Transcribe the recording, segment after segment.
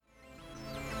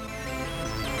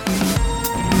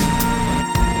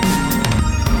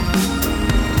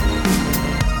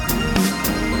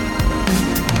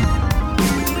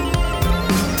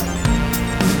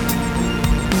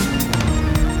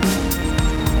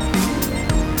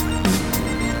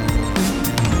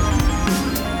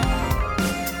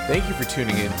Thank you for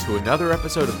tuning in to another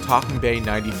episode of Talking Bay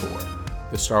 94,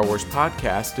 the Star Wars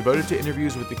podcast devoted to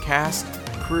interviews with the cast,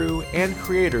 crew, and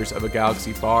creators of a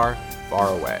galaxy far, far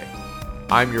away.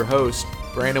 I'm your host,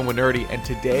 Brandon Winerdy, and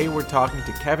today we're talking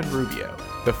to Kevin Rubio,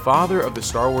 the father of the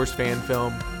Star Wars fan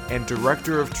film and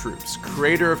director of Troops,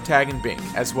 creator of Tag and Bink,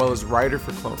 as well as writer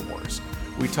for Clone Wars.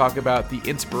 We talk about the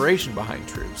inspiration behind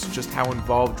Troops, just how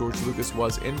involved George Lucas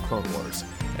was in Clone Wars,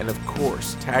 and of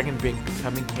course, Tag and Bink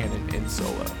becoming canon in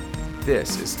Solo.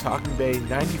 This is Talking Bay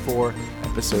 94,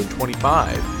 episode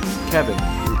 25, Kevin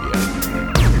Rubio.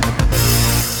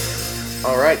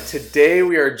 All right, today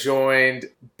we are joined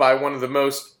by one of the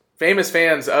most famous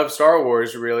fans of Star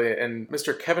Wars, really, and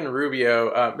Mr. Kevin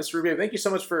Rubio. Mr. Rubio, thank you so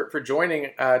much for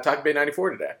joining Talking Bay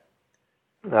 94 today.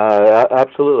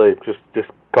 Absolutely.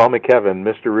 Just call me Kevin.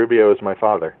 Mr. Rubio is my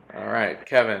father. All right,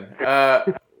 Kevin.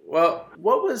 Well,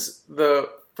 what was the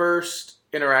first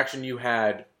interaction you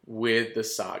had with the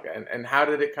saga, and how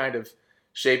did it kind of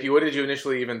shape you? What did you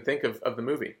initially even think of the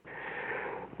movie?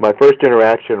 My first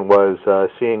interaction was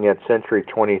seeing at Century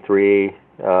 23,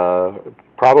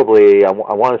 probably, I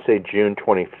want to say June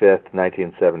 25th,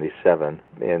 1977,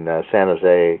 in San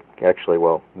Jose, actually,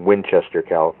 Winchester,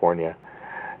 California.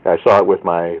 I saw it with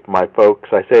my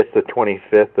folks. I say it's the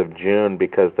 25th of June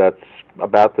because that's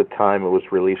about the time it was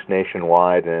released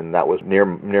nationwide, and that was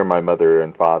near my mother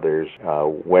and father's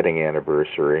wedding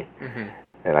anniversary. Mm-hmm.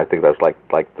 And I think that's like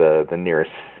the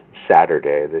nearest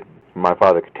Saturday that my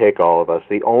father could take all of us.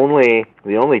 The only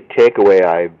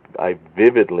takeaway I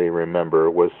vividly remember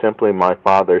was simply my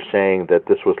father saying that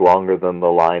this was longer than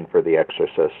the line for The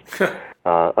Exorcist.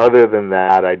 Other than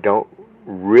that, I don't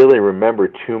really remember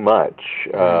too much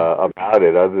about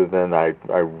it, other than I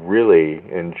really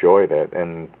enjoyed it,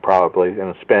 and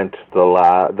spent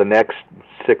the next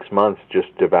 6 months just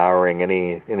devouring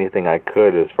anything I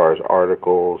could as far as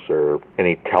articles or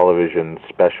any television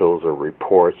specials or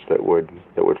reports that would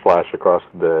flash across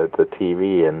the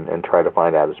TV, and try to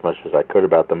find out as much as I could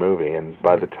about the movie. And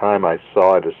by the time I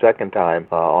saw it a second time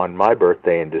on my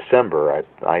birthday in December,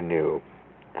 I knew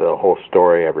the whole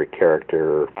story, every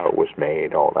character, how it was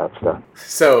made, all that stuff.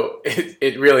 So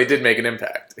it really did make an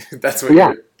impact. That's what.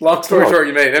 Yeah. Long story short,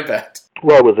 you made an impact.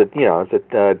 Well, as a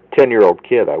 10-year-old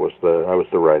kid, I was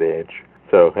the right age.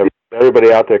 So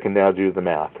everybody out there can now do the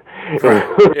math. Right.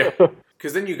 Yeah.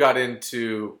 Because then you went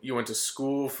to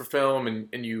school for film,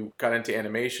 and you got into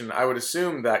animation. I would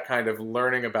assume that kind of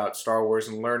learning about Star Wars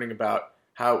and learning about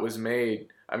how it was made,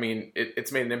 I mean,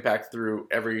 it's made an impact through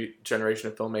every generation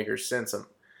of filmmakers since.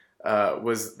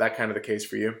 Was that kind of the case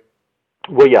for you?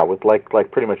 Well, yeah, with like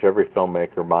pretty much every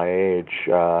filmmaker my age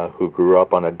who grew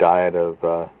up on a diet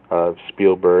of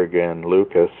Spielberg and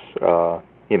Lucas. I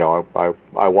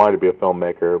wanted to be a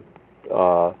filmmaker.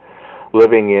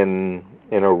 Living in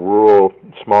a rural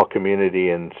small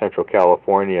community in Central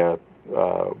California,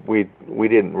 we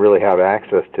didn't really have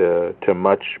access to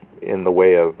much in the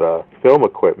way of film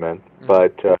equipment,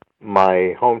 but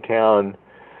my hometown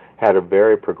had a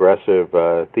very progressive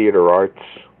theater arts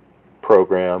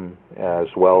program, as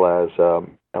well as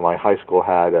my high school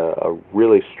had a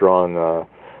really strong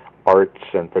arts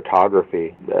and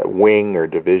photography wing or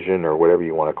division or whatever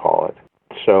you want to call it.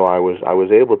 So I was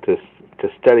able to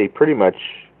study pretty much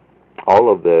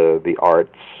all of the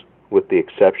arts, with the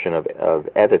exception of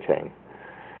editing.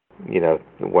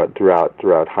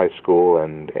 Throughout high school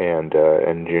and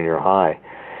junior high.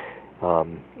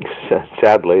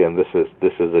 Sadly, and this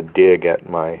is a dig at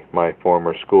my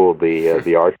former school,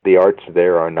 the arts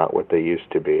there are not what they used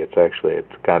to be. It's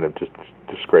kind of just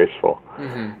disgraceful.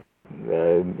 Mm-hmm.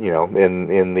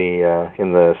 In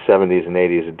the 70s and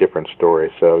 80s, a different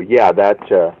story. So yeah,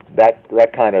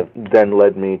 that kind of then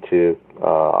led me to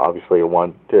obviously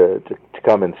want to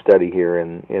come and study here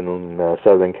in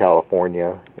Southern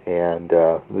California, and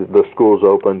the schools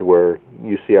opened were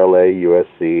UCLA,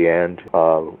 USC, and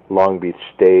Long Beach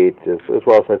State, as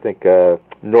well as I think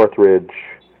Northridge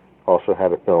also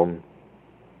had a film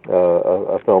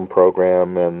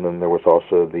program, and then there was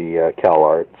also the Cal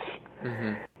Arts.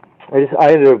 Mm-hmm.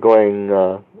 I ended up going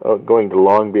to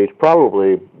Long Beach.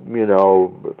 Probably,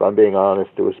 if I'm being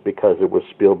honest, it was because it was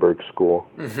Spielberg's school.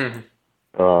 Mm-hmm.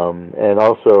 And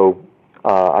also,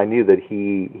 I knew that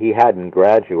he hadn't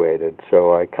graduated,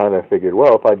 so I kind of figured,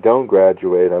 well, if I don't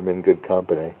graduate, I'm in good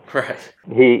company. Right.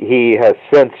 He has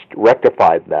since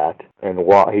rectified that, and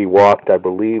he walked, I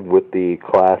believe, with the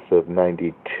class of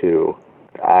 '92.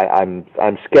 I'm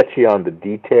sketchy on the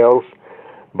details,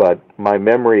 but my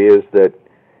memory is that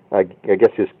I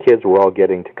guess his kids were all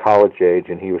getting to college age,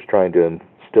 and he was trying to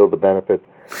instill the benefits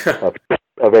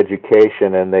of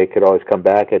education, and they could always come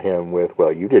back at him with,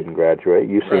 well, you didn't graduate,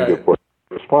 you seem to have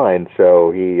was fine.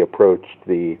 So he approached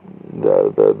the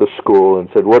school and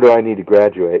said, "What do I need to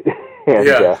graduate?" And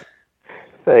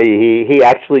he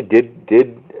actually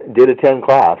did attend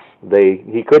class.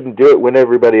 He couldn't do it when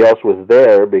everybody else was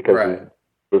there because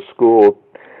the school.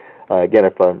 Again,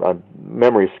 if I'm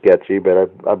memory sketchy,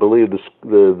 but I believe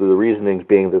the reasonings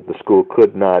being that the school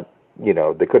could not,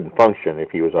 they couldn't function if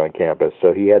he was on campus.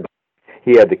 So he had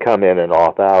to come in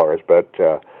off hours. But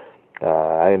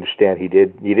I understand he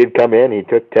did come in. He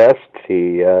took tests.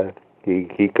 He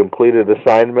completed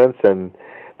assignments, and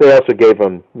they also gave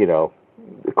him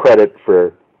credit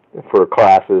for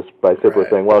classes by simply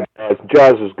saying, "Well,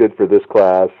 Jaws is good for this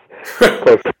class.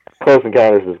 Close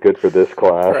Encounters is good for this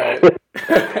class."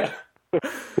 Right.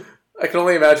 I can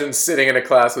only imagine sitting in a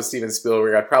class with Steven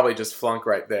Spielberg. I'd probably just flunk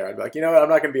right there. I'd be like, you know what? I'm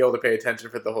not going to be able to pay attention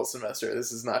for the whole semester.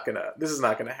 This is not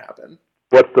gonna happen.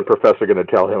 What's the professor going to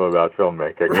tell him about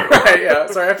filmmaking? Right, yeah.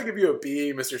 Sorry, I have to give you a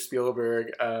B, Mr.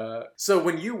 Spielberg. So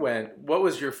when you went, what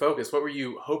was your focus? What were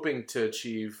you hoping to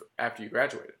achieve after you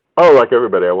graduated? Oh, like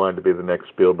everybody, I wanted to be the next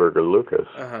Spielberg or Lucas.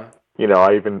 Uh-huh.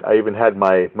 I even had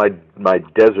my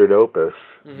desert opus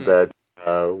that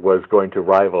was going to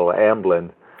rival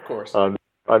Amblin. Of course.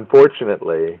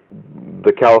 Unfortunately,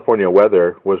 the California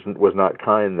weather was not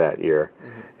kind that year,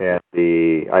 and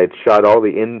I had shot all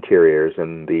the interiors,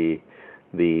 and the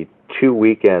 2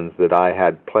 weekends that I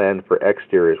had planned for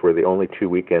exteriors were the only 2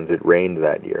 weekends it rained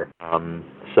that year.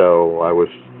 So I was,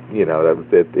 that was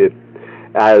it.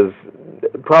 As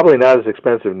probably not as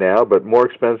expensive now, but more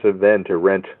expensive then to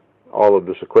rent all of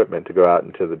this equipment to go out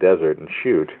into the desert and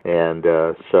shoot. And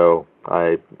so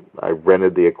I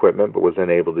rented the equipment, but was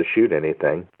unable to shoot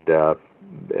anything.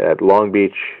 At Long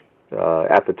Beach,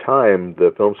 at the time,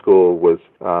 the film school was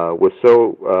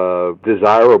so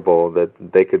desirable that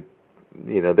they could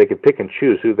pick and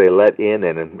choose who they let in,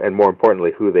 and more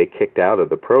importantly, who they kicked out of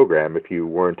the program if you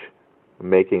weren't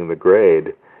making the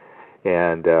grade.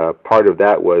 And part of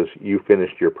that was you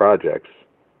finished your projects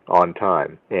on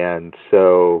time. And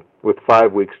so with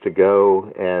 5 weeks to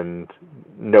go and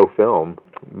no film,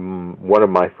 one of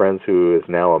my friends who is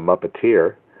now a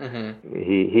Muppeteer,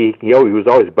 he was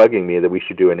always bugging me that we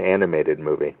should do an animated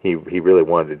movie. He really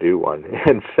wanted to do one.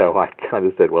 And so I kind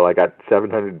of said, well, I got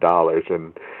 $700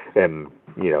 and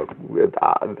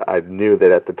I knew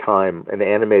that at the time an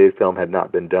animated film had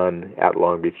not been done at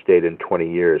Long Beach State in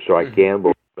 20 years. So I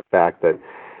gambled with the fact that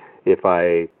if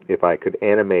I could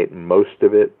animate most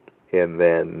of it and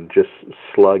then just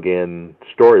slug in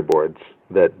storyboards,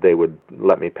 that they would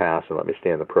let me pass and let me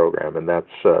stay in the program. And that's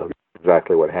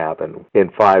exactly what happened. In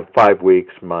five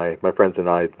weeks, my friends and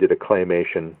I did a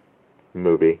claymation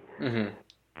movie.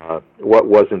 What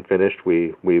wasn't finished,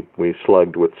 we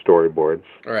slugged with storyboards.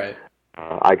 Right.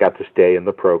 I got to stay in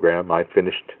the program. I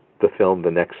finished the film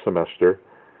the next semester,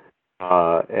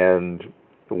 and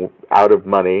out of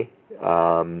money,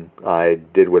 I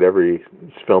did what every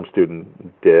film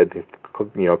student did.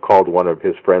 Called one of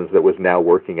his friends that was now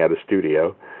working at a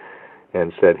studio,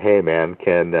 and said, "Hey, man,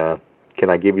 can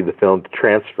I give you the film to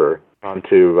transfer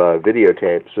onto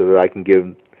videotape so that I can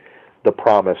give the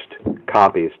promised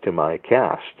copies to my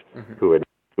cast who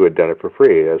had done it for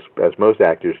free, as most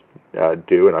actors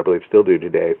do, and I believe still do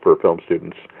today for film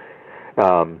students."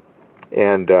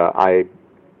 And I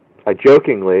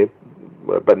jokingly,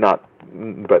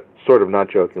 but sort of not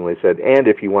jokingly, said, "And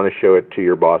if you want to show it to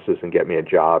your bosses and get me a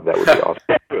job, that would be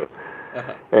awesome too."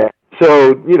 And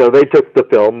so they took the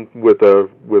film with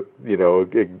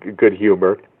good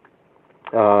humor.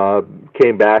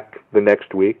 Came back the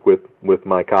next week with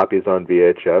my copies on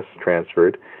VHS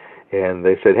transferred, and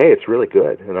they said, "Hey, it's really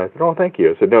good." And I said, "Oh, thank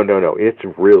you." I said, No, it's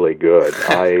really good.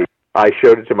 I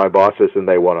showed it to my bosses, and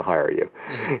they want to hire you."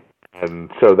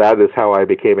 And so that is how I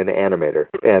became an animator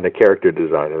and a character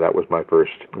designer. That was my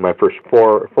first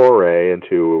foray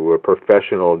into a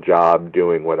professional job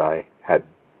doing what I had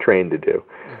trained to do.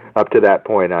 Up to that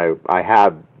point, I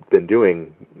have been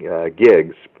doing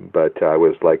gigs, but I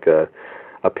was like a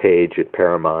page at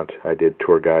Paramount. I did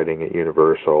tour guiding at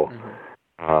Universal,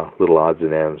 little odds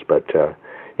and ends. But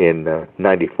in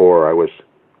 '94, I was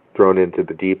thrown into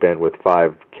the deep end with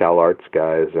 5 CalArts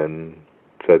guys and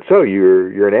said, "So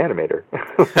you're an animator?"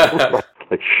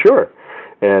 Like, sure.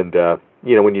 And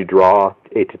when you draw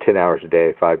 8 to 10 hours a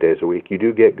day, 5 days a week, you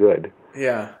do get good.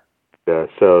 Yeah.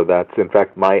 So that's, in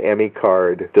fact, my Emmy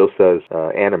card still says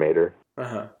animator.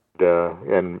 And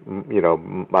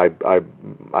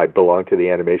I belong to the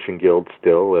Animation Guild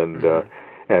still, and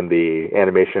the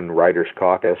Animation Writers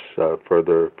Caucus for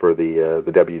the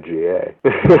WGA.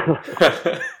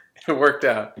 It worked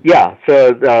out. Yeah.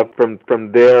 So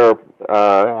from there,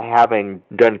 having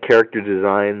done character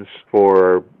designs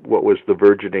for what was the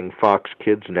burgeoning Fox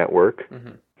Kids network,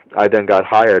 I then got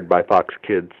hired by Fox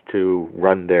Kids to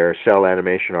run their cell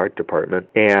animation art department.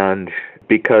 And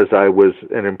because I was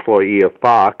an employee of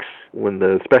Fox, when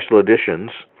the special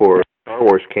editions for Star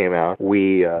Wars came out,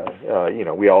 we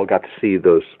all got to see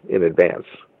those in advance.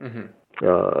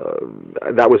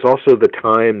 That was also the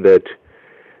time that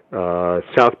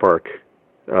South Park,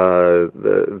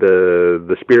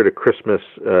 the Spirit of Christmas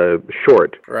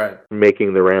short,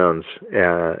 making the rounds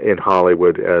in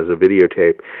Hollywood as a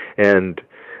videotape, and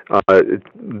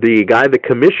the guy that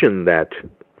commissioned that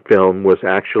film was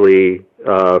actually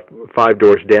 5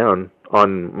 doors down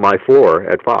on my floor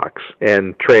at Fox,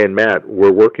 and Trey and Matt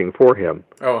were working for him.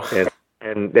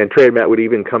 And Trey and Matt would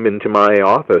even come into my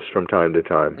office from time to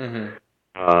time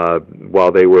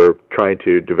while they were trying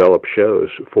to develop shows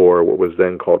for what was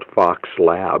then called Fox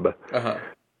Lab.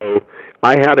 So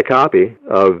I had a copy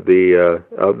of the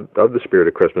Spirit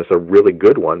of Christmas, a really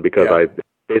good one, because I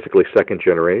basically second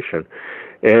generation.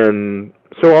 And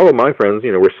so all of my friends,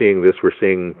 we're seeing this. We're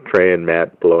seeing Trey and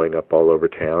Matt blowing up all over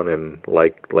town, and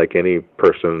like any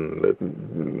person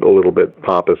a little bit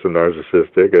pompous and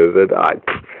narcissistic, that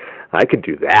I could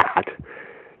do that.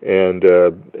 And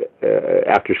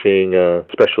after seeing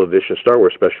special edition, Star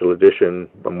Wars special edition,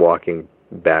 I'm walking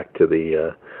back to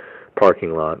the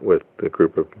parking lot with a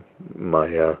group of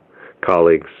my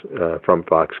colleagues from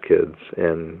Fox Kids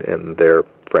and their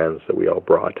friends that we all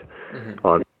brought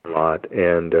on the lot.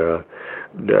 And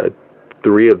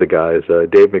 3 of the guys,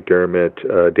 Dave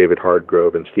McDermott, David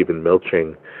Hardgrove, and Stephen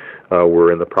Milching,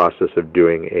 were in the process of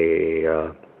doing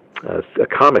a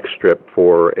comic strip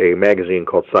for a magazine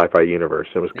called Sci-Fi Universe.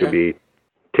 It was going to be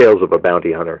Tales of a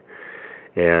Bounty Hunter,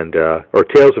 and or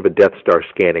Tales of a Death Star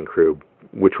Scanning Crew,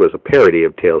 which was a parody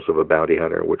of Tales of a Bounty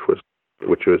Hunter, which was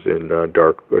in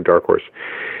Dark Horse.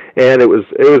 And it was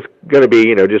going to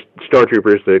be just Star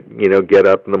Troopers that get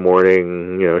up in the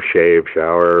morning, shave,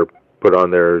 shower, put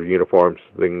on their uniforms,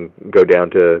 then go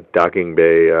down to Docking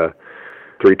Bay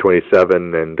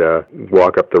 327 and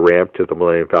walk up the ramp to the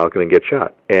Millennium Falcon and get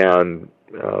shot. And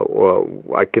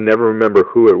I can never remember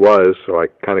who it was, so I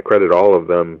kind of credit all of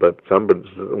them. But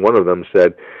one of them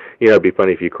said, it'd be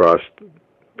funny if you crossed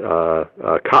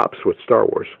cops with Star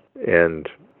Wars. And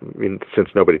since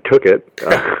nobody took it,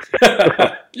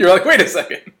 you were like, wait a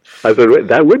second. I said,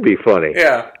 that would be funny.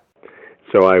 Yeah.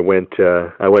 So I went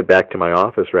back to my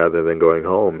office rather than going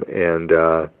home, and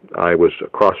I was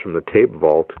across from the tape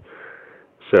vault.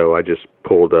 So I just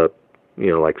pulled up,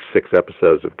 like 6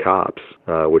 episodes of Cops,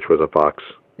 which was a Fox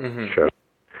show,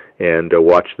 and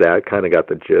watched that. Kind of got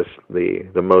the gist.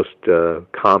 The most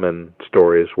common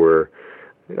stories were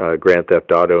Grand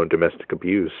Theft Auto and domestic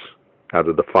abuse out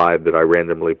of the 5 that I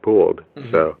randomly pulled.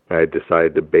 So I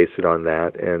decided to base it on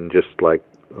that, and just like,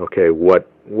 okay, what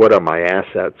are my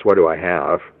assets? What do I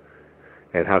have?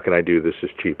 And how can I do this as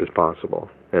cheap as possible?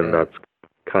 And that's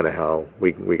kind of how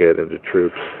we get into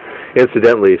Troops.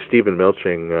 Incidentally, Stephen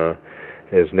Milching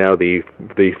is now the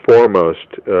foremost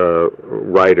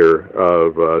writer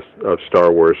of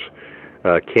Star Wars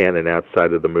canon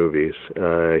outside of the movies.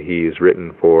 He's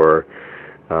written for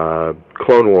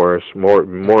Clone Wars,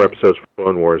 more episodes for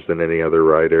Clone Wars than any other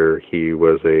writer. He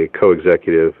was a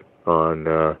co-executive on,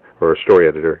 or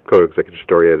a co-executive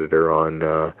story editor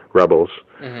on Rebels,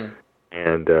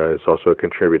 and is also a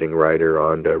contributing writer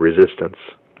on Resistance.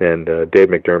 And Dave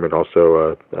McDermott,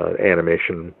 also an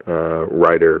animation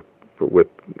writer with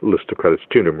list of credits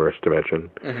too numerous to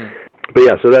mention. But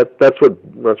yeah, so that's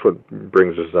what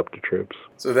brings us up to Troops.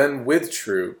 So then with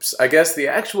Troops, I guess the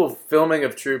actual filming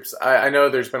of Troops, I know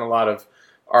there's been a lot of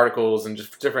articles and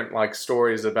just different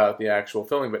stories about the actual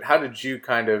filming, but how did you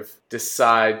kind of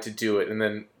decide to do it? And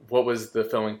then what was the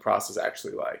filming process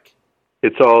actually like?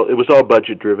 It was all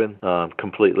budget driven,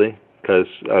 completely, because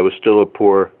I was still a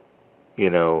poor,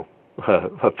 a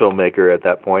filmmaker at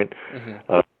that point.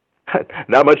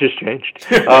 Not much has changed.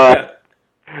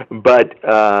 But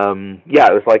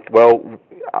it was like, well,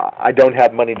 I don't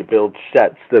have money to build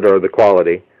sets that are the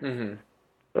quality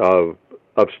of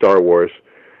Star Wars.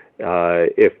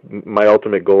 If my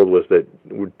ultimate goal was that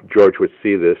George would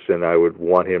see this, and I would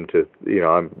want him to,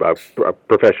 I'm a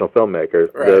professional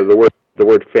filmmaker. Right. The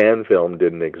word fan film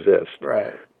didn't exist.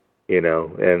 Right.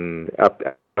 And up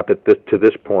to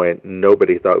this point,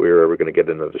 nobody thought we were ever going to get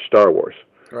another Star Wars.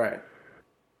 Right.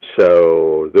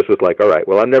 So this was like, all right,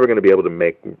 well, I'm never going to be able to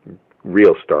make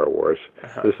real Star Wars.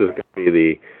 This is going to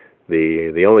be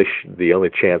the only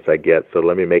chance I get. So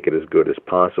let me make it as good as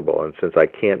possible. And since I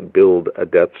can't build a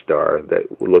Death Star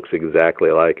that looks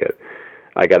exactly like it,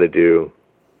 I got to do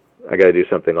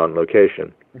something on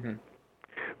location.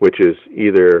 which is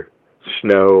either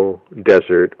snow,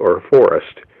 desert, or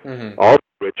forest. Mm-hmm. All of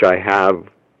which I have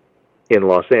in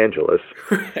Los Angeles.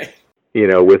 Right.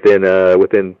 Within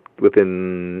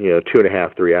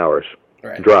 2.5, 3 hours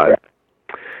drive.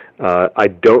 I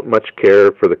don't much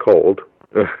care for the cold,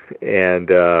 and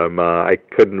I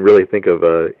couldn't really think of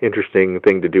an interesting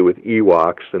thing to do with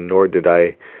Ewoks, and nor did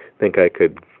I think I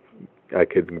could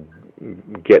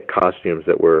get costumes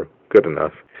that were good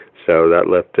enough. So that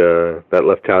left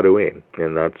Tatooine,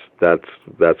 and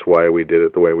that's why we did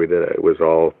it the way we did it. It was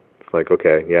all like,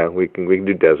 okay, yeah, we can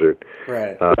do desert.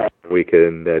 Right. We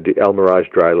can do El Mirage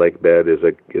Dry Lake Bed is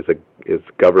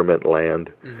government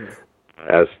land. Mm-hmm.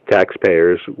 As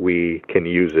taxpayers, we can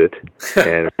use it,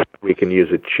 and we can use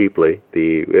it cheaply.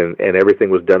 And everything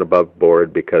was done above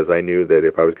board because I knew that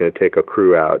if I was going to take a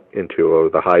crew out into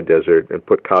the high desert and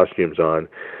put costumes on,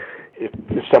 if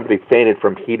somebody fainted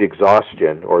from heat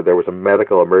exhaustion or there was a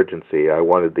medical emergency, I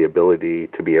wanted the ability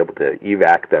to be able to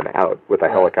evac them out with a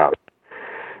helicopter.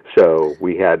 So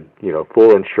we had,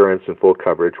 full insurance and full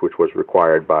coverage, which was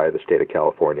required by the state of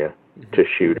California to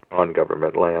shoot on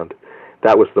government land.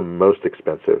 That was the most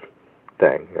expensive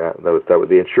thing. That was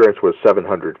the insurance was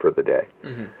 $700 for the day.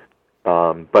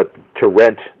 Mm-hmm. But to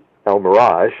rent El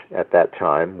Mirage at that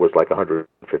time was like $150.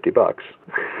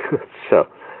 So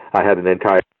I had an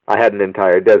entire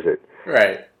desert.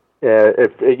 Right.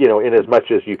 In as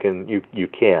much as you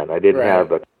can. I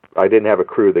didn't have a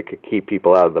crew that could keep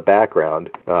people out of the background,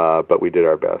 but we did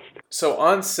our best. So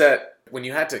on set, when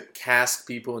you had to cast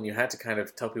people and you had to kind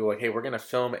of tell people, like, hey, we're going to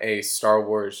film a Star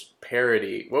Wars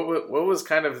parody, what was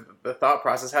kind of the thought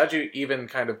process? How did you even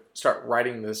kind of start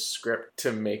writing this script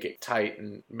to make it tight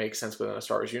and make sense within a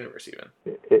Star Wars universe even?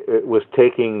 It was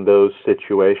taking those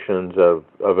situations of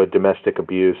a domestic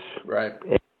abuse right.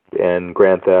 and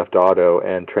Grand Theft Auto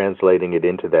and translating it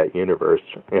into that universe.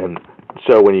 And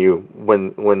so when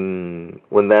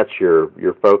that's your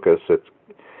focus,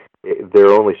 there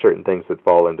are only certain things that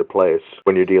fall into place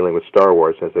when you're dealing with Star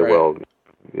Wars. I said, well,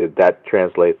 that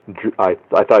translates. I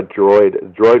thought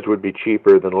droids would be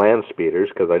cheaper than land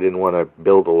speeders because I didn't want to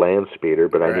build a land speeder,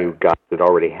 but I knew guys that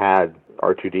already had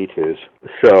R2-D2s.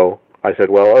 So I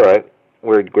said, well, all right,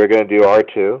 we're going to do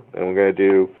R2, and we're going to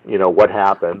do what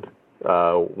happened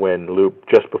when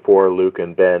just before Luke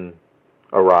and Ben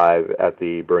arrive at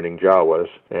the burning Jawas,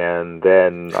 and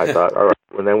then I thought, all right,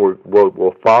 and then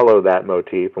we'll follow that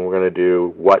motif, and we're going to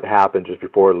do what happened just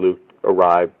before Luke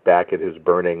arrived back at his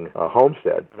burning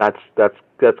homestead. That's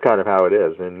kind of how it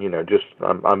is, and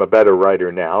I'm a better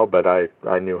writer now, but I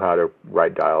knew how to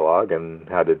write dialogue and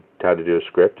how to do a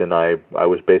script, and I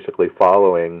was basically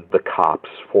following the Cops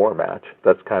format.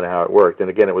 That's kind of how it worked, and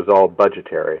again, it was all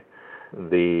budgetary.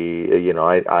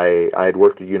 I had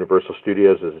worked at Universal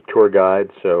Studios as a tour guide,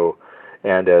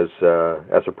 and as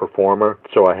a performer.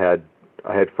 So I had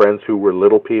friends who were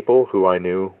little people who I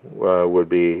knew would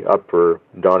be up for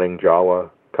donning Jawa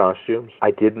costumes.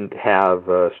 I didn't have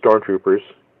stormtroopers.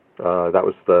 That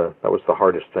was the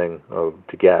hardest thing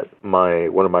to get.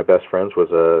 One of my best friends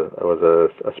was a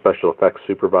special effects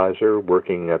supervisor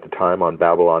working at the time on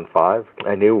Babylon 5.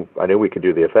 I knew we could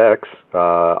do the effects.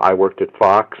 I worked at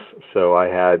Fox, so I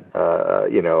had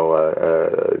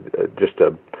just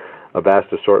a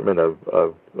vast assortment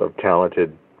of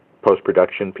talented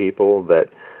post-production people that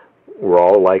were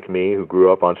all like me, who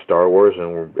grew up on Star Wars,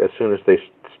 and as soon as they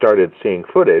started seeing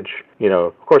footage,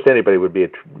 of course anybody would be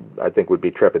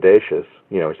trepidatious,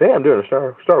 say, hey, I'm doing a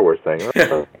Star Wars thing.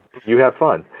 You have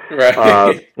fun.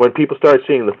 Right. When people started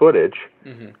seeing the footage,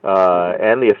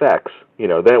 and the effects, then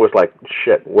it was like,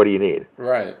 shit, what do you need?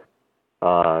 Right.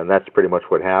 And that's pretty much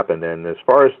what happened. And as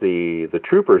far as the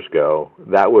troopers go,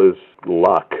 that was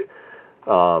luck.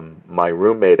 My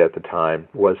roommate at the time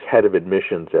was head of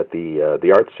admissions at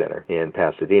the Arts Center in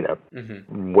Pasadena.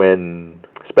 Mm-hmm. When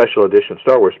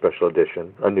Star Wars Special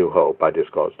Edition, A New Hope, I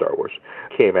just call it Star Wars,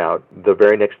 came out, the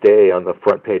very next day on the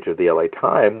front page of the LA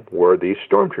Times were these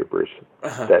stormtroopers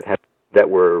that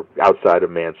were outside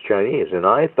of Mance Chinese, and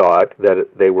I thought that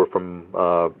they were from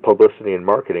publicity and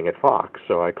marketing at Fox.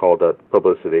 So I called up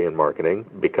publicity and marketing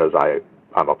because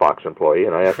I'm a Fox employee,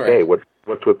 and I asked, hey, what's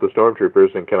with the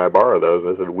stormtroopers, and can I borrow those?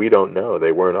 I said, we don't know.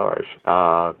 They weren't ours.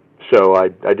 So I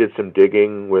did some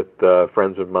digging with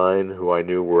friends of mine who I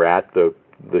knew were at the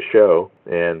show,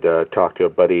 and talked to a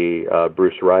buddy,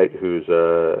 Bruce Wright, who's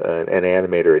an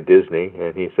animator at Disney,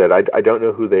 and he said, I don't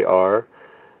know who they are,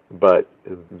 but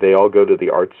they all go to the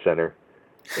Arts Center,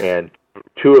 and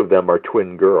two of them are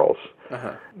twin girls.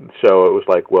 Uh-huh. So it was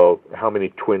like, well, how many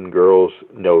twin girls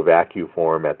know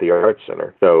Vacuform at the Arts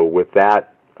Center? So with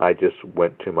that, I just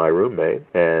went to my roommate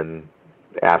and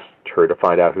her to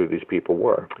find out who these people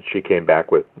were. She came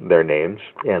back with their names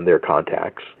and their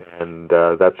contacts, and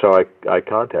that's how I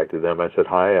contacted them. I said,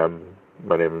 "Hi,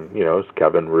 my name is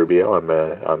Kevin Rubio. I'm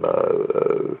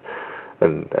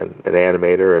an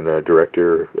animator and a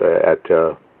director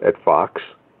at Fox,"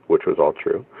 which was all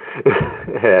true.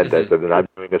 And I said, "And I'm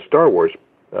doing a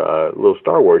little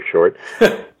Star Wars short.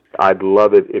 I'd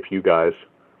love it if you guys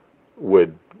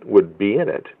would be in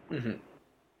it." Mm-hmm.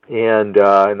 And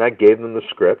I gave them the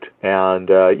script, and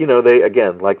they,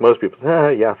 again, like most people,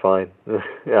 yeah, fine.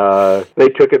 They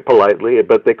took it politely,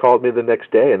 but they called me the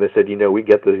next day and they said, "We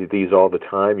get these all the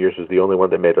time. Yours is the only one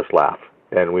that made us laugh,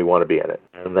 and we want to be in it."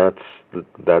 And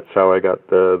that's how I got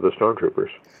the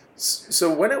Stormtroopers.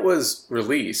 So when it was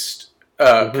released,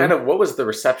 kind of what was the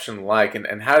reception like,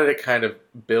 and how did it kind of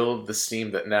build the steam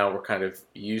that now we're kind of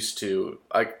used to?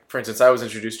 Like, for instance, I was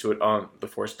introduced to it on the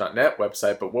Force.net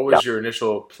website, but what was your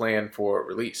initial plan for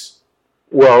release?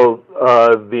 Well,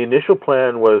 the initial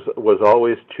plan was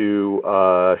always to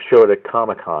show it at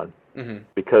Comic-Con,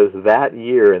 because that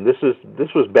year, and this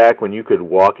was back when you could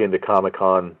walk into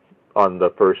Comic-Con on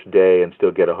the first day and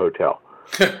still get a hotel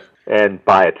and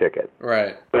buy a ticket.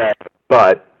 Right.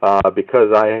 But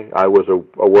because I was a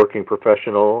working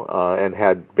professional and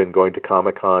had been going to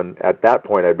Comic-Con at that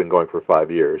point, I'd been going for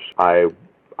 5 years. I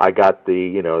got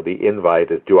the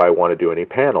invite as, do I want to do any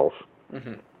panels?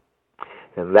 Mm-hmm.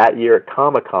 And that year at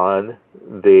Comic-Con,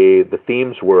 the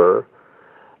themes were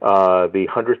the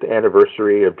 100th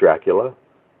anniversary of Dracula,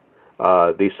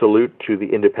 the salute to the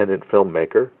independent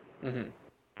filmmaker,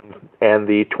 and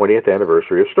the 20th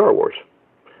anniversary of Star Wars.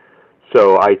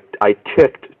 So I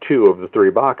ticked 2 of the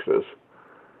 3 boxes,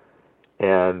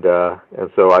 and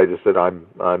so I just said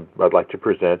I'd like to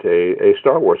present a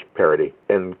Star Wars parody.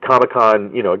 And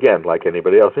Comic-Con, again, like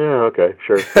anybody else, okay,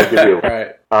 sure, we'll give you.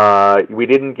 Right. We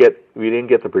didn't get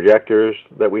the projectors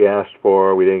that we asked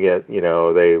for. We didn't get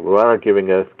they wound up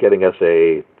getting us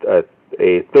a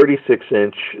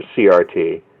 36-inch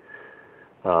CRT.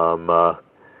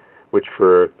 Which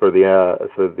for the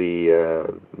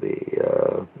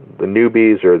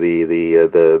newbies or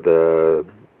the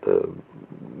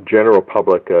general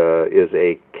public is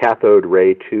a cathode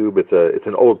ray tube. It's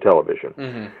an old television,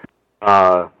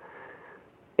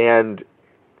 and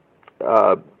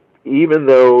even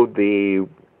though the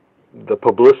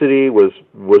publicity was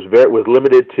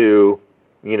limited to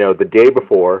the day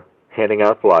before handing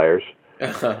out flyers,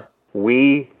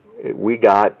 we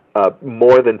got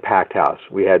more than packed house.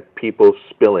 We had people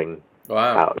spilling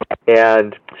out,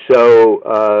 and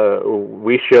so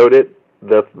we showed it.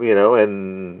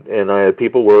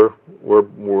 People were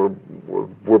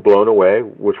blown away,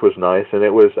 which was nice. And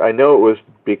I know it was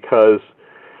because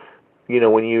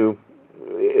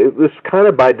it was kind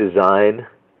of by design,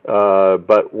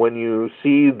 but when you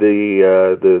see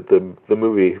the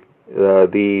movie,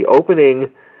 the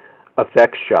opening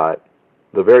effects shot,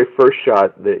 the very first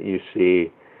shot that you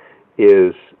see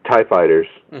is TIE fighters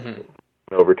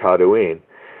over Tatooine.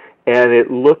 And it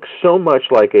looks so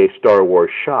much like a Star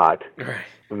Wars shot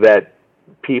that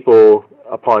people,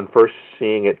 upon first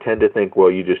seeing it, tend to think,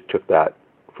 well, you just took that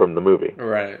from the movie.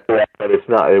 Right. But it's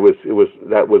not.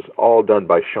 That was all done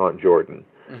by Sean Jordan.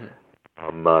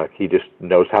 He just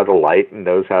knows how to light and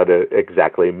knows how to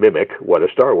exactly mimic what a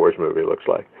Star Wars movie looks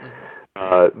like.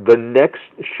 The next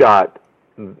shot,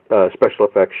 special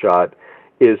effects shot,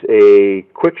 is a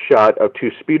quick shot of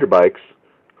 2 speeder bikes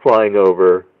flying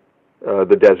over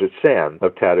the desert sand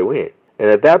of Tatooine. And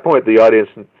at that point, the audience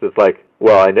is like,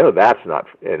 well, I know that's not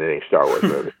in any Star Wars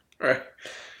movie. Right.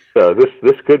 So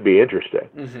this could be interesting.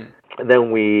 And then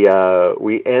we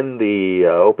end the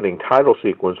opening title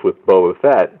sequence with Boba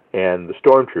Fett and the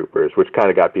Stormtroopers, which kind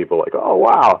of got people like, oh,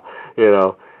 wow,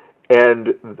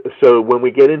 And so when we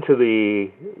get into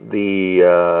the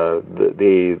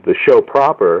show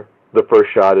proper, the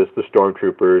first shot is the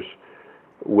Stormtroopers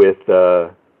with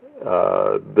the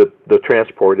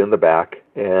transport in the back,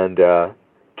 and 2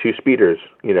 speeders,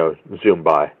 zoom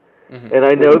by. And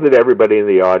I know that everybody in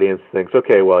the audience thinks,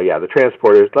 okay, well, yeah, the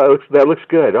transporters, that looks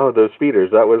good. Oh, those speeders,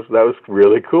 that was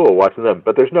really cool watching them.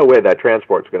 But there's no way that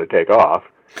transport's going to take off.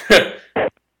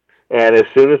 And as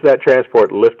soon as that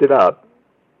transport lifted up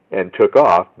and took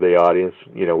off, the audience,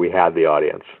 we had the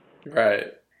audience.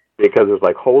 Right. Because it was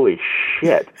like, holy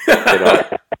shit.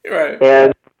 Right.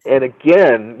 And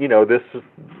again, this is,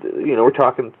 we're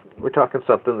talking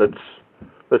something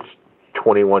that's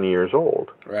 21 years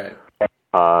old. Right.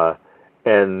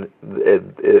 And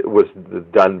it was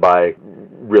done by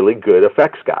really good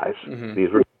effects guys.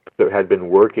 These were that had been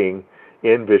working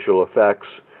in visual effects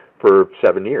for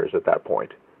 7 years at that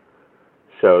point.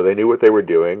 So they knew what they were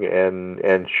doing,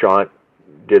 and Sean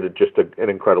just an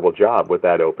incredible job with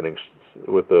that opening,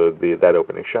 with that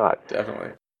opening shot.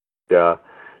 Definitely.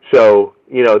 So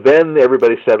then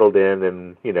everybody settled in,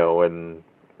 and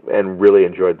and really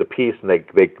enjoyed the piece, and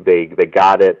they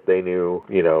got it. They knew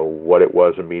what it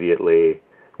was immediately,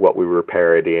 what we were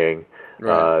parodying.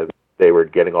 Right. They were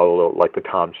getting all the little, like the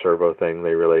Tom Servo thing.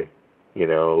 They really,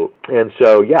 and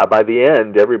so by the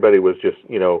end everybody was just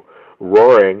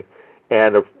roaring,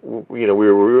 and we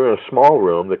were in a small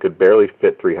room that could barely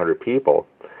fit 300 people,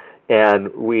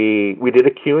 and we did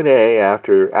a Q&A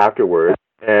afterwards,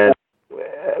 and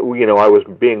I was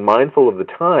being mindful of the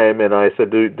time, and I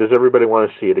said, does everybody want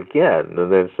to see it again?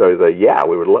 And then so they said, yeah,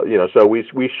 we would love, so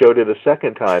we showed it a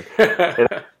second time.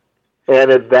 And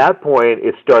at that point,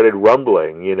 it started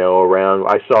rumbling, around.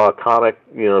 I saw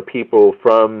people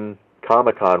from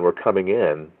Comic-Con were coming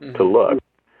in to look.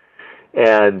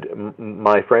 And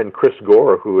my friend Chris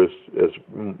Gore, who is as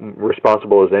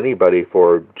responsible as anybody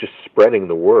for just spreading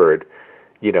the word,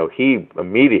 he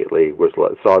immediately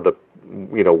saw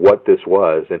what this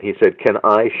was, and he said, "Can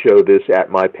I show this at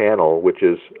my panel, which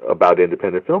is about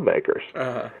independent filmmakers?"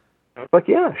 I was like,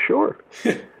 "Yeah, sure."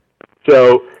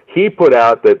 So he put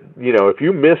out that if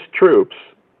you missed Troops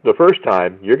the first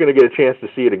time, you're going to get a chance to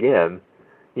see it again,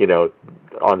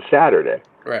 on Saturday.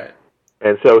 Right.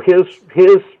 And so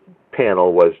his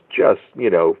panel was just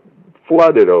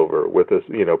flooded over with this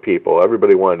people.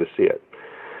 Everybody wanted to see it.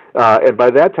 And by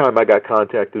that time, I got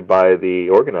contacted by the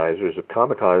organizers of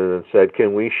Comic-Con and said,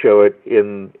 "Can we show it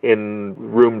in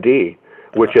Room D,"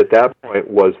 which at that point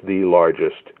was the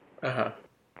largest.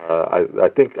 I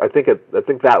think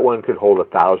that one could hold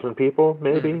 1,000 people,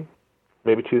 maybe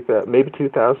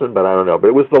 2,000, but I don't know. But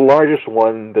it was the largest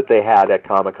one that they had at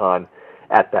Comic-Con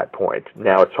at that point.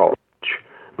 Now it's Hall H,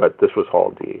 but this was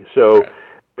Hall D. So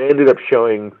they ended up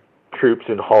showing Troops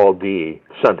in Hall D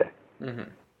Sunday.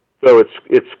 So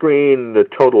it's screened a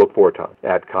total of 4 times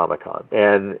at Comic-Con.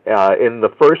 And in the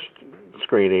first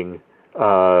screening,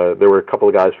 there were a couple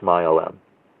of guys from ILM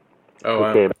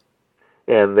who came,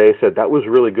 and they said, "That was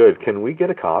really good. Can we get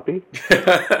a copy?"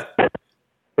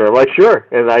 And I'm like, "Sure."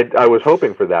 And I was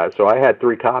hoping for that, so I had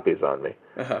 3 copies on me.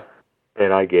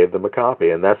 And I gave them a copy,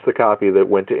 and that's the copy that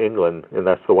went to England, and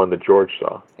that's the one that George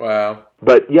saw. Wow.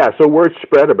 But so word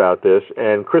spread about this,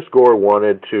 and Chris Gore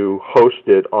wanted to host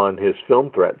it on his Film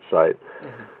Threat site,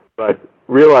 but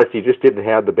realized he just didn't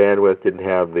have the bandwidth, didn't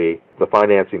have the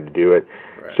financing to do it.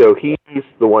 Right. So he's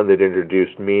the one that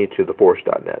introduced me to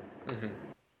theforce.net.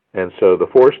 And so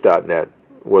theforce.net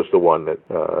was the one that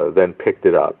then picked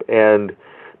it up. And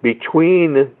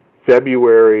between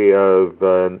February of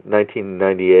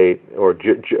 1998, or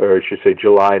I should say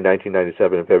July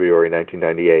 1997 and February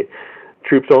 1998,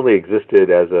 Troops only existed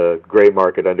as a gray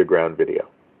market underground video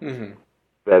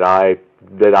that I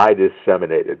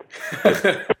disseminated.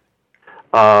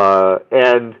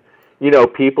 And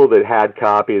people that had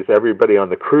copies, everybody on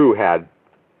the crew had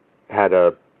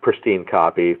a pristine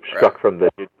copy struck from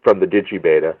the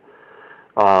digibeta.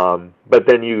 But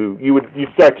then you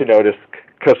start to notice,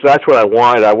 because that's what I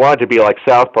wanted. I wanted to be like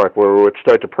South Park, where it would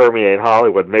start to permeate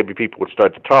Hollywood. Maybe people would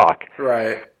start to talk.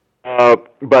 Right.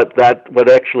 But what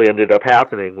actually ended up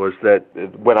happening was that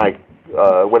when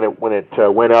it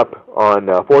went up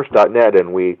on Force.net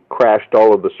and we crashed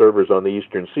all of the servers on the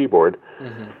Eastern Seaboard,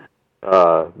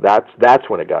 that's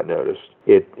when it got noticed.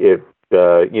 When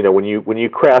you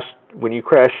crash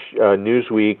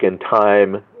Newsweek and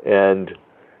Time and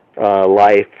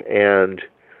Life and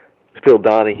Phil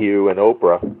Donahue and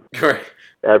Oprah. Right.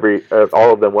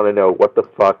 All of them want to know what the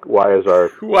fuck. Why is our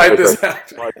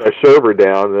server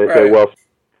down? And they say, well,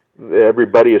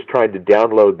 everybody is trying to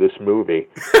download this movie.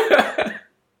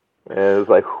 And it's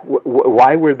like,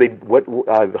 why were they? What?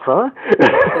 Huh?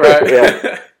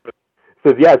 Right. So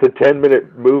it's a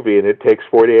 10-minute movie and it takes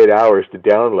 48 hours to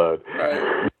download.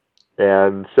 Right.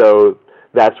 And so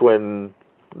that's when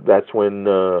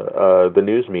the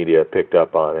news media picked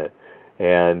up on it.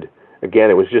 And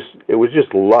again, it was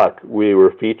just luck. We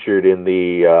were featured in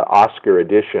the Oscar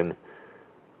edition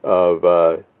of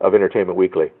Entertainment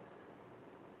Weekly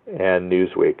and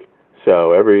Newsweek.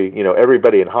 So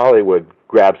everybody in Hollywood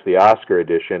grabs the Oscar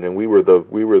edition, and we were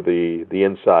the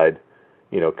inside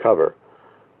cover.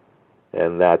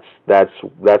 And that's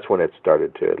when it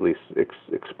started to at least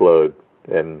explode,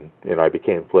 and I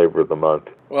became Flavor of the Month.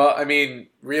 Well, I mean,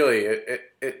 really,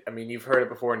 I mean, you've heard it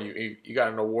before, and you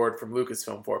got an award from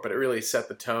Lucasfilm for it, but it really set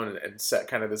the tone and set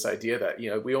kind of this idea that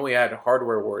we only had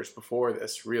hardware wars before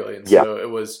this, really, and so it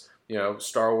was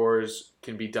Star Wars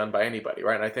can be done by anybody,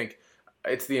 right? And I think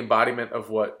it's the embodiment of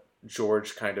what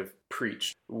George kind of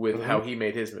preached with how he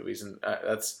made his movies, and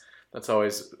That's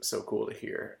always so cool to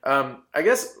hear. I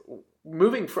guess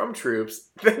moving from Troops,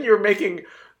 then you're making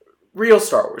real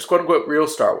Star Wars, quote unquote real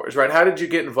Star Wars, right? How did you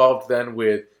get involved then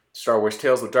with Star Wars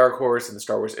Tales of Dark Horse and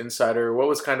Star Wars Insider? What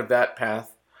was kind of that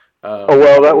path?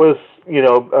 That was,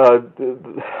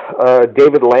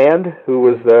 David Land, who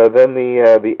was then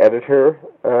the editor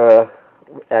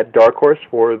at Dark Horse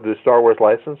for the Star Wars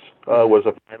license, was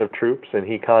a fan of Troops, and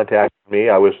he contacted me.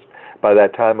 By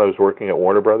that time, I was working at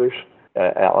Warner Brothers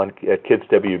at Kids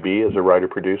WB as a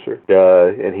writer-producer,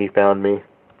 and he found me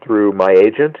through my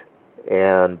agent,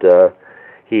 and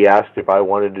he asked if I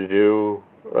wanted to do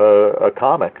a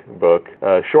comic book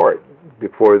short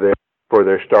for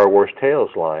their Star Wars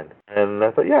Tales line. And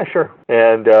I thought, yeah, sure.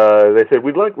 And they said,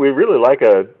 we'd really like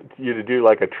you to do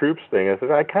like a Troops thing. I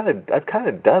said, I've kind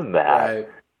of done that.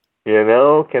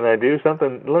 Right. Can I do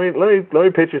something? Let me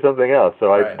pitch you something else. So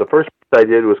the first piece I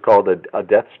did was called A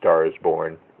Death Star is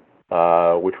Born,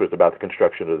 which was about the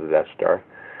construction of the Death Star.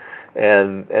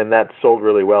 And that sold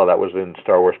really well. That was in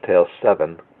Star Wars Tales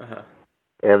 7. Uh-huh.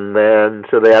 And then,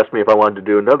 so they asked me if I wanted to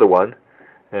do another one.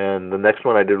 And the next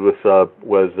one I did was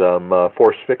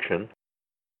Force Fiction,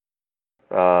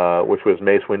 which was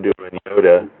Mace Windu and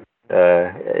Yoda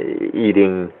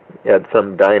eating at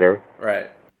some diner,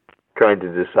 right? Trying to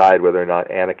decide whether or not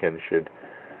Anakin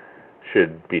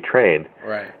should be trained.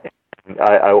 Right. And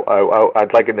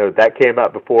I'd like to note that came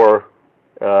out before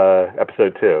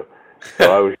Episode 2,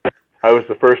 so I was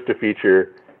the first to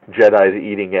feature Jedi's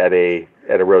eating at a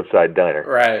roadside diner.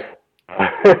 Right.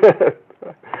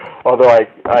 Although I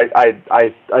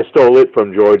stole it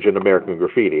from George and American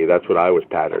Graffiti. That's what I was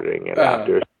patterning it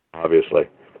after, obviously.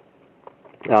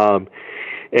 And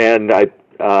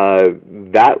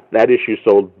that issue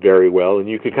sold very well, and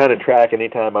you could kind of track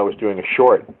anytime I was doing a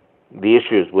short, the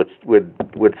issues would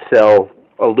sell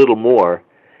a little more,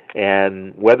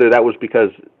 and whether that was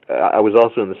because I was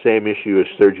also in the same issue as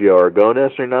Sergio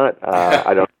Aragonés or not,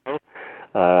 I don't know.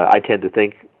 I tend to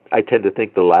think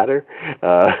the latter.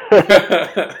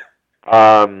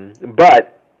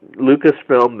 But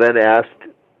Lucasfilm then asked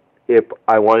if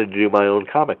I wanted to do my own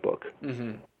comic book.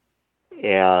 Mm-hmm.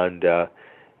 And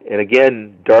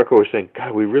again, Dark Horse saying,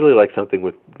 God, we really like something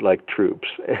with like Troops.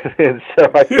 And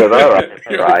so I said, all right.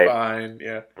 Fine,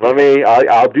 yeah.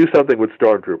 I'll do something with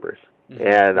Stormtroopers. Mm-hmm.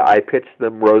 And I pitched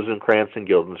them Rosencrantz and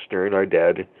Guildenstern are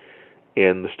dead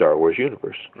in the Star Wars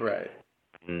universe. Right.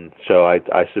 And so I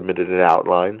submitted an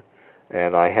outline,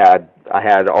 and I had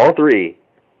all three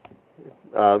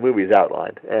movies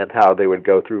outlined and how they would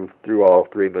go through all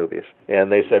three movies.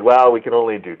 And they said, well, we can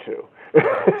only do two.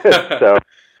 So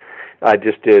I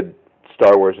just did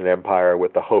Star Wars and Empire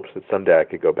with the hopes that someday I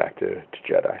could go back to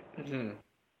Jedi. Mm-hmm.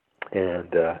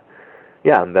 And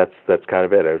and that's kind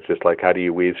of it. It was just like, how do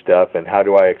you weave stuff, and how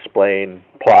do I explain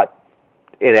plot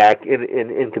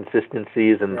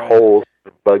inconsistencies and holes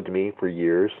that bugged me for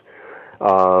years.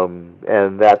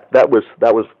 And that was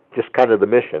just kind of the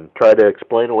mission. Try to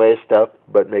explain away stuff,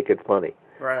 but make it funny.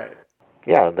 Right.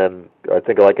 Yeah, and then I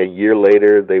think like a year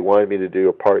later, they wanted me to do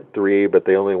a part 3, but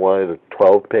they only wanted a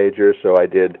 12-pager, so I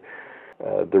did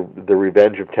the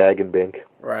Revenge of Tag and Bink.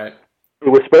 Right. It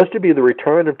was supposed to be the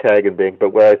Return of Tag and Bink,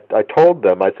 but when I told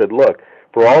them, I said, look,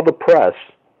 for all the press,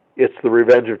 it's the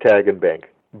Revenge of Tag and Bink,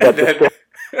 but the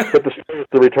story is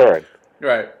the Return.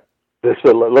 Right.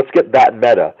 So let's get that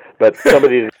meta, but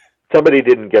somebody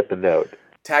didn't get the note.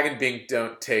 Tag and Bink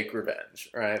don't take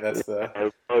revenge, right? That's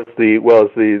the so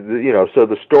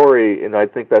the story, and I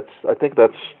think that's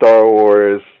Star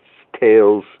Wars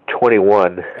Tales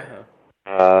 21.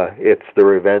 Uh-huh. It's the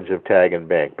Revenge of Tag and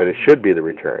Bink, but it should be the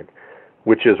Return,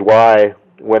 which is why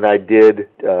when I did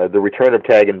the Return of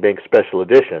Tag and Bink special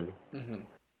edition, mm-hmm.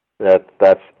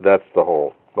 that's the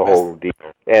whole deal.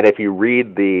 And if you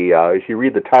read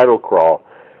the title crawl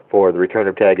for the Return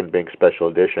of Tag and Bink special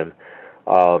edition,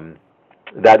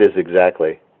 that is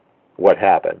exactly what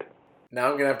happened. Now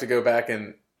I'm gonna have to go back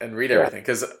and read everything,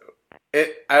 because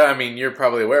I mean, you're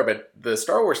probably aware, but the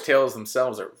Star Wars tales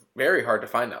themselves are very hard to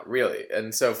find out, really.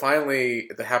 And so finally,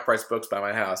 at the Half Price Books by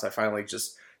my house,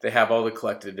 they have all the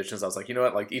collected editions. I was like, you know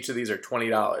what? Like, each of these are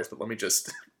 $20, but let me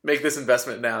just make this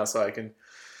investment now so I can.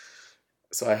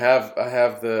 So I have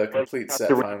the complete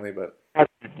set finally, but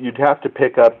you'd have to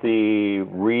pick up the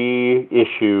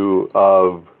reissue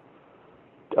of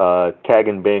Tag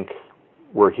and Bink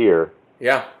We're Here.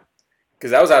 Yeah,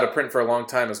 because that was out of print for a long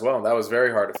time as well. That was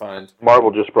very hard to find.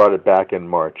 Marvel just brought it back in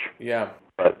March. Yeah.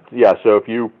 But yeah, so if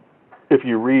you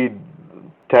read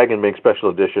Tag and Bink special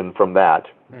edition from that,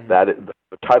 mm-hmm. the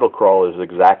title crawl is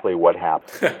exactly what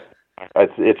happened.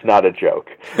 It's not a joke.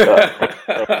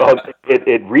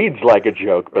 It reads like a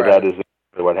joke, but right. That is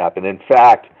exactly what happened. In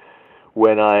fact,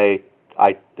 when the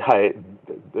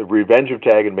Revenge of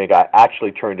Tag and Bink, I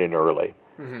actually turned in early,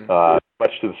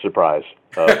 much to the surprise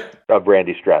of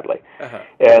Randy Stradley. Uh-huh.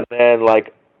 And then,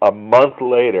 like a month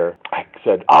later, I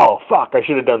said, "Oh fuck, I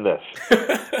should have done this."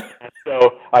 And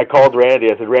so I called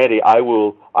Randy. I said, "Randy, I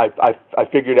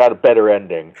figured out a better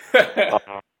ending.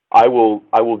 I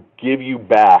will give you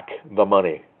back the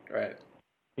money, right?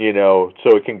 So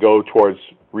it can go towards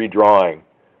redrawing."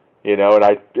 And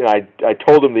I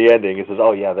told him the ending. He says,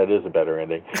 "Oh yeah, that is a better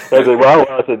ending." I said, "Well,"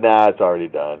 I said, "Nah, it's already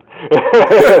done."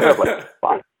 I'm like,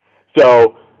 fine.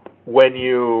 So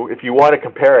if you want to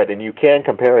compare it, and you can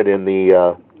compare it in the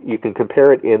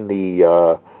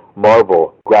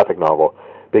Marvel graphic novel,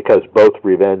 because both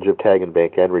Revenge of Tag and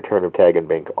Bink and Return of Tag and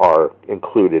Bink are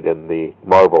included in the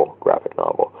Marvel graphic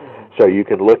novel. So you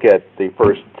can look at the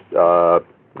first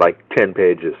 10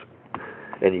 pages,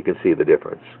 and you can see the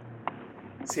difference.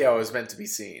 See how it was meant to be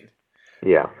seen.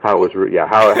 Yeah, how it was. Yeah,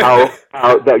 how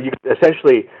that you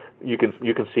essentially you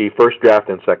can see first draft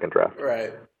and second draft.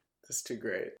 Right, that's too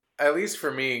great. At least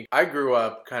for me, I grew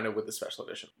up kind of with the special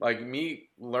edition. Like, me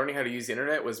learning how to use the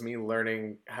internet was me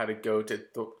learning how to go to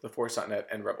theforce.net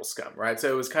and Rebel Scum, right?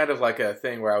 So it was kind of like a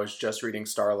thing where I was just reading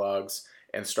Starlogs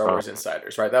and Star Wars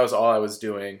Insiders, right? That was all I was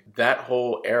doing. That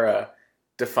whole era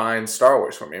defined Star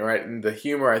Wars for me, right? And the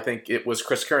humor, I think it was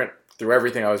Chris Current through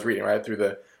everything I was reading, right? Through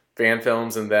the fan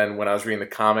films, and then when I was reading the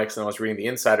comics and I was reading the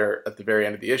Insider at the very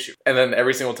end of the issue. And then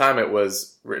every single time it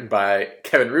was written by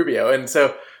Kevin Rubio. And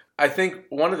so I think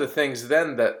one of the things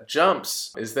then that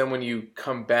jumps is then when you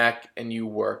come back and you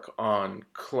work on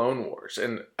Clone Wars.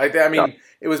 And I mean,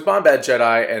 it was Bombad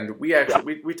Jedi, and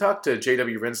we talked to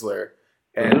J.W. Rinsler,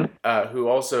 and who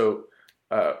also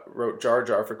wrote Jar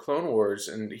Jar for Clone Wars,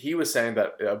 and he was saying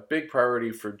that a big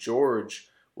priority for George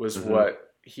was what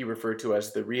he referred to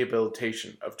as the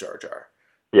rehabilitation of Jar Jar.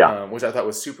 Yeah, which I thought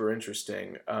was super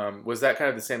interesting. Was that kind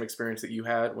of the same experience that you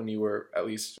had when you were at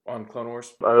least on Clone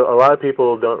Wars? A lot of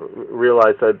people don't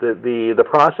realize that the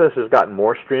process has gotten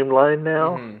more streamlined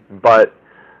now. But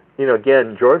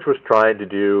again, George was trying to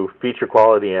do feature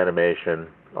quality animation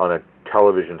on a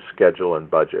television schedule and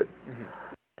budget.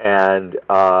 And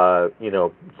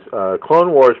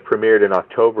Clone Wars premiered in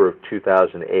October of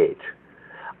 2008.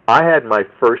 I had my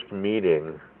first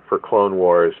meeting for Clone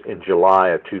Wars in July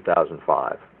of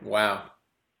 2005. Wow.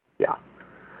 Yeah.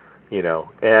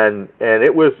 And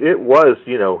it was hey,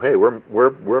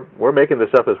 we're making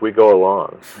this up as we go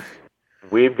along.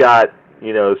 We've got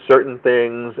certain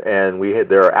things, and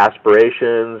there are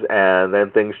aspirations, and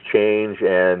then things change,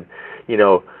 and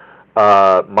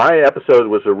my episode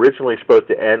was originally supposed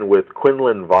to end with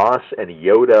Quinlan Voss and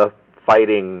Yoda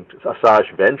fighting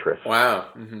Asajj Ventress. Wow.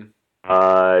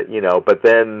 But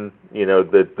then,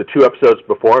 the two episodes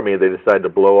before me, they decided to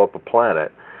blow up a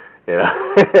planet,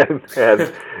 and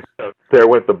there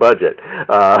went the budget.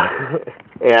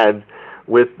 And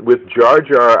with Jar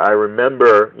Jar, I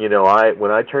remember,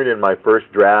 when I turned in my first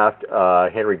draft,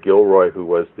 Henry Gilroy, who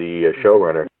was the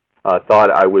showrunner,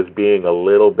 thought I was being a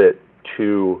little bit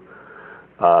too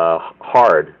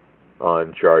hard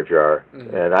on Jar Jar,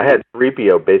 and I had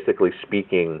 3PO basically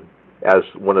speaking as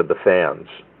one of the fans.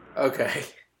 Okay.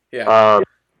 Yeah.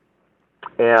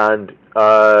 And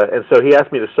so he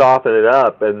asked me to soften it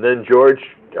up, and then George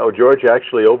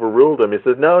actually overruled him. He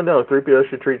said, "No, 3PO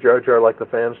should treat Jar Jar like the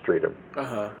fans treat him."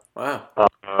 Wow.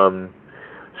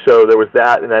 So there was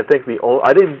that, and I think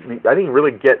I didn't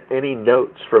really get any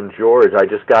notes from George. I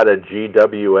just got a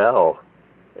GWL,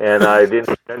 and I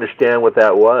didn't understand what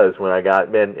that was when I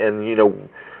got and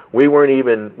we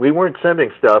weren't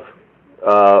sending stuff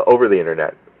over the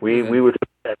internet. We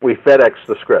FedEx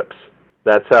the scripts.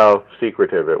 That's how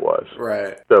secretive it was.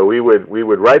 Right. So we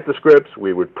would write the scripts,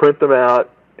 we would print them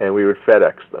out, and we would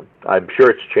FedEx them. I'm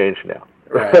sure it's changed now.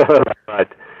 Right. But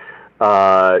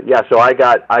so I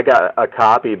got a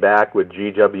copy back with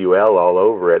GWL all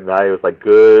over it, and I was like,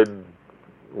 good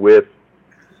with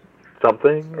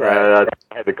something. Right. I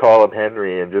had to call up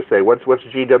Henry and just say, what's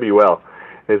GWL?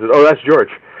 And he said, "Oh, that's George."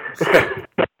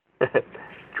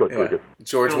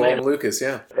 George Walton Lucas,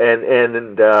 yeah.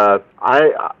 And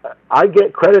I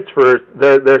get credits for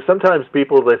there's sometimes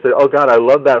people, they say, "Oh God, I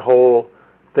love that whole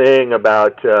thing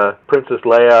about Princess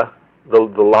Leia," the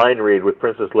line read with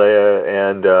Princess Leia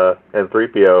and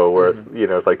 3PO, where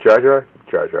it's like Jar Jar,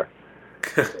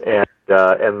 and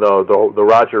the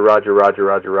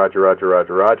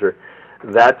Roger.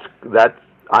 That's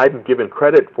I'm given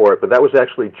credit for it, but that was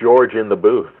actually George in the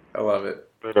booth. I love it.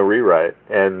 Doing a rewrite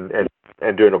and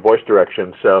doing a voice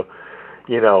direction. So,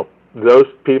 those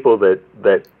people that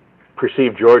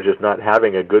perceive George as not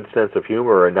having a good sense of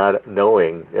humor or not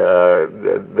knowing,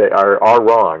 they are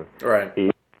wrong. Right.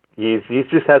 He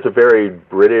just has a very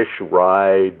British,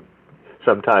 wry,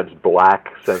 sometimes black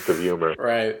sense of humor.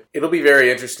 Right. It'll be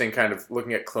very interesting kind of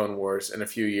looking at Clone Wars in a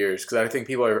few years, because I think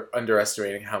people are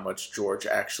underestimating how much George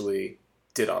actually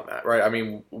did on that, right? I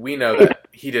mean, we know that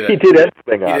he did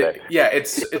everything on it. Yeah,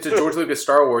 it's a George Lucas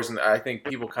Star Wars, and I think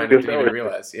people kind of didn't even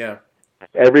realize. Yeah.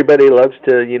 Everybody loves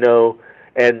to,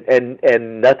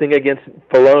 and nothing against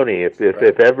Filoni.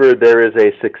 If ever there is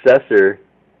a successor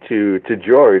to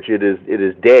George, it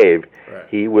is Dave. Right.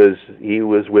 He was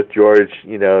with George,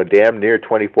 damn near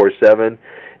 24/7,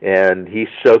 and he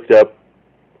soaked up,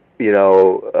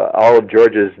 all of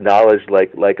George's knowledge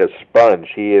like a sponge.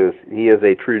 He is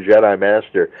a true Jedi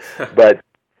master, but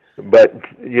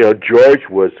George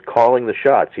was calling the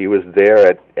shots. He was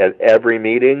there at every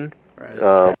meeting.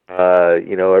 Right.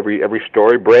 Every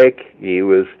story break. He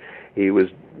was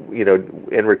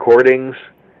in recordings,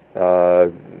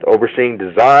 overseeing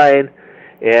design,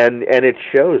 and it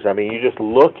shows. I mean, you just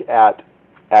look at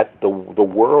the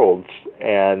worlds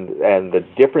and the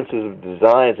differences of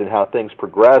designs and how things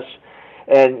progress.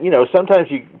 And sometimes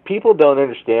people don't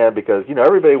understand, because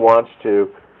everybody wants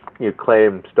to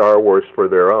claim Star Wars for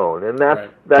their own, and that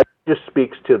just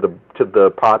speaks to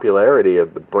the popularity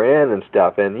of the brand and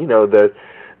stuff. And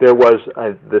there was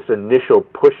this initial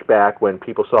pushback when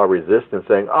people saw Resistance,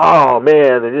 saying, "Oh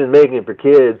man, they're just making it for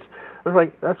kids." I was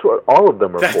like, "That's what all of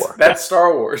them are for." That's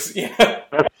Star Wars. Yeah.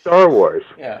 That's Star Wars.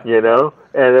 Yeah.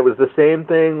 And it was the same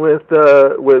thing with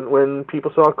when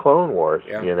people saw Clone Wars.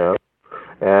 Yeah.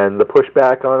 And the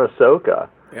pushback on Ahsoka.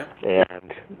 Yeah.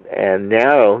 And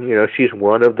now, she's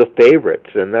one of the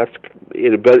favorites, and that's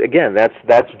it. But again,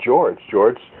 that's George.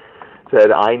 George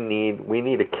said, we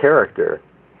need a character,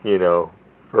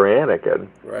 for Anakin.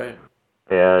 Right.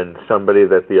 And somebody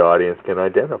that the audience can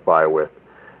identify with.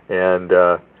 And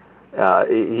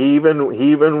he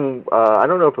even I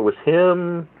don't know if it was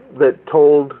him that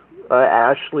told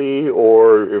Ashley,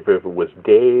 or if it was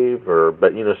Dave,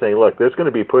 but saying, look, there's going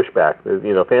to be pushback.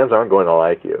 Fans aren't going to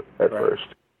like you at first,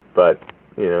 but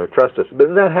trust us.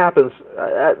 But that happens.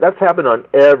 That's happened on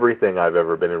everything I've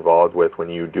ever been involved with. When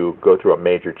you go through a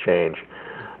major change,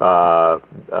 I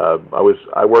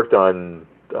worked on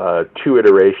 2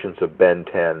 iterations of Ben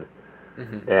 10,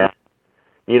 and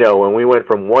when we went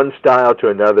from one style to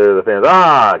another, the fans,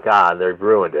 God, they've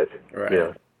ruined it.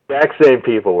 Right. Exact same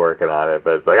people working on it,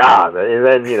 but it's like, and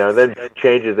then then it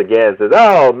changes again and says,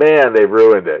 oh man, they've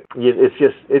ruined it.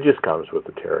 It just comes with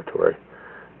the territory.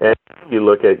 And you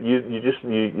look at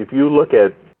if you look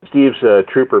at Steve's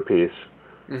Trooper piece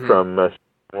from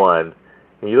 1,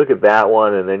 and you look at that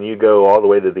one, and then you go all the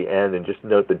way to the end and just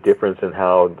note the difference in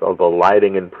how the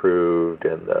lighting improved,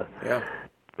 and the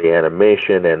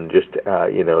animation, and just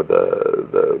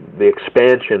the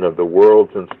expansion of the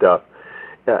worlds and stuff.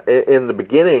 In the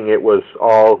beginning, it was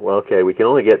all, okay, we can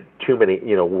only get too many,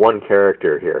 one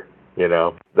character here,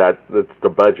 that's the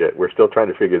budget. We're still trying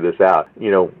to figure this out.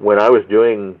 When I was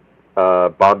doing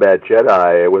Bombad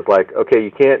Jedi, it was like, okay,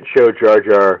 you can't show Jar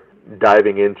Jar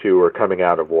diving into or coming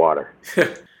out of water. And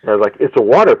I was like, it's a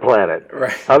water planet.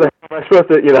 Right. How the hell am I supposed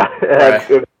to, Right.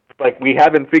 It's like we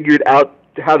haven't figured out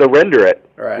how to render it.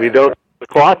 Right. We don't, the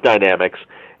cloth dynamics.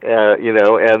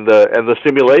 And the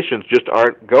simulations just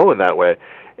aren't going that way.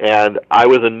 And I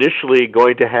was initially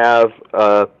going to have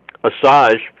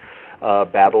Asajj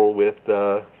battle with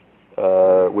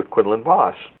Quinlan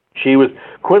Vos.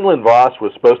 Quinlan Vos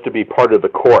was supposed to be part of the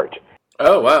court.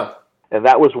 Oh, wow. And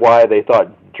that was why they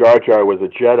thought Jar Jar was a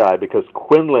Jedi, because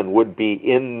Quinlan would be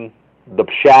in the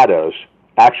shadows,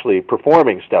 actually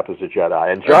performing stuff as a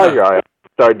Jedi. And Jar Jar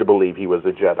started to believe he was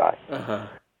a Jedi.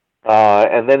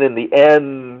 And then in the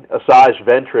end, Asajj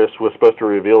Ventress was supposed to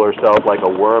reveal herself like a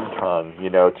worm tongue,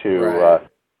 to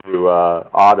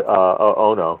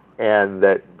Ono, and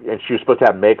she was supposed to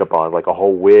have makeup on, like a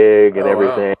whole wig and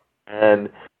everything. Wow. And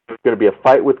there was going to be a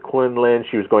fight with Quinlan.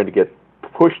 She was going to get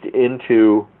pushed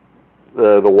into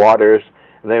the waters,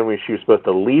 and then she was supposed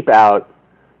to leap out,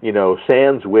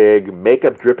 sans wig,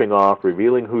 makeup dripping off,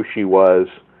 revealing who she was,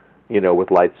 with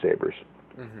lightsabers.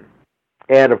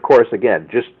 And of course, again,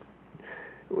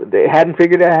 they hadn't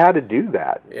figured out how to do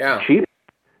that. Yeah. Cheap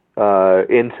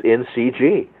in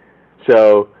CG.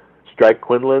 So strike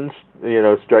Quinlan's,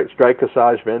 strike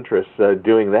Asajj Ventress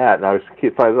doing that. And I was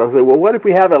like, well, what if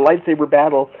we have a lightsaber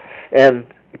battle? And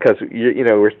because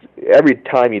every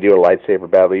time you do a lightsaber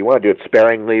battle, you want to do it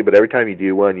sparingly, but every time you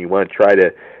do one, you want to try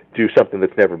to do something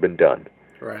that's never been done.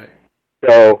 Right.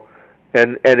 So,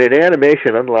 and in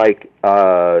animation, unlike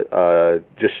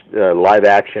just live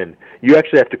action, you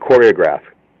actually have to choreograph.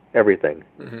 everything,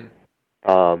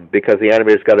 Mm-hmm. because the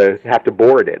animator's have to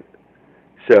board it.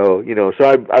 So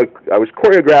I was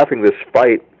choreographing this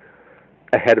fight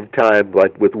ahead of time,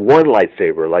 like with one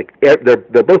lightsaber. Like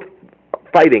they're both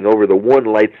fighting over the one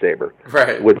lightsaber,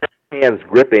 Right. with hands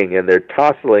gripping, and they're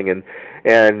tossing, and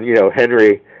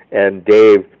Henry and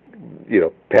Dave,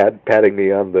 patting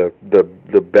me on the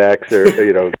backs,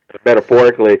 or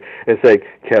metaphorically, and saying,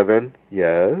 "Kevin,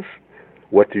 yes,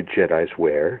 what do Jedis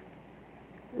wear?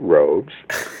 Robes."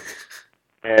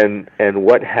 And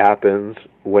what happens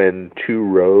when two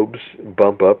robes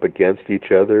bump up against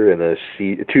each other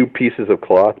two pieces of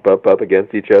cloth bump up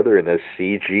against each other in a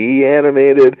CG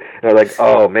animated? And I'm like,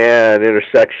 oh man,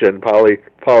 intersection, poly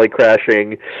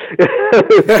crashing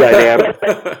dynamic.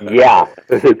 Yeah,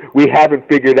 we haven't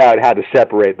figured out how to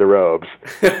separate the robes.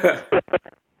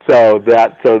 So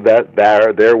there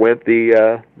went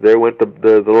the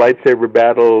lightsaber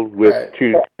battle with right.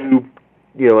 two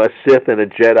a Sith and a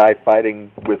Jedi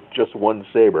fighting with just one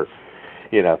saber,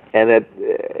 and it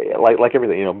like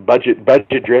everything,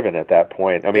 budget driven at that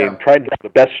point. I mean, tried to have the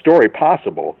best story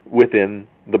possible within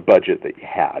the budget that you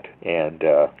had. And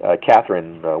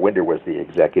Catherine Winder was the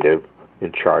executive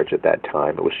in charge at that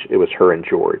time. It was her and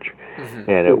George, mm-hmm.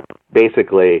 and it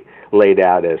basically laid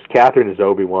out as Catherine is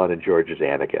Obi-Wan and George is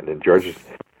Anakin, and George is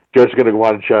going to go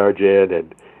on and charge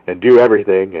in and do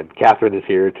everything, and Catherine is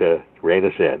here to rein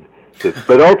us in.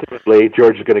 But ultimately,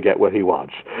 George is going to get what he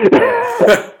wants,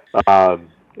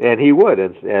 and he would.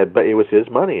 But it was his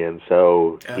money, and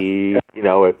so he,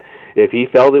 if he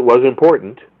felt it was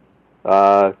important,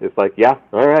 it's like, yeah,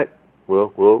 all right,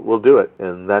 we'll do it.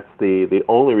 And that's the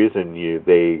only reason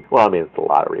well, I mean, it's a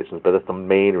lot of reasons, but that's the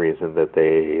main reason that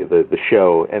the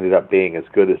show ended up being as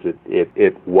good as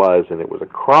it was, and it was a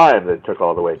crime that it took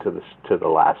all the way to the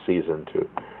last season to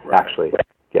actually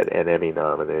get an Emmy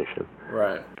nomination.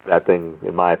 Right. That thing,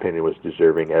 in my opinion, was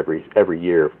deserving every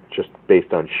year, just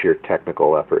based on sheer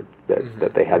technical effort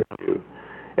that they had to do.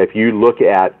 If you look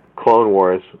at Clone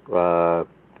Wars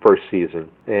first season,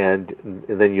 and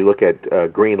then you look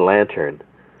at Green Lantern,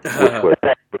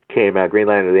 which came out, Green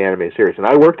Lantern the animated series, and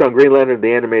I worked on Green Lantern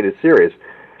the animated series,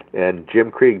 and Jim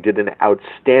Krieg did an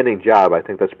outstanding job. I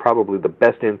think that's probably the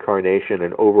best incarnation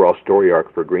and overall story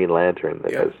arc for Green Lantern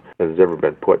that has ever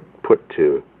been put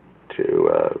to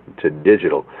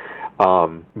digital.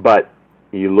 But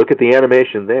you look at the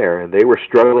animation there, and they were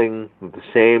struggling with the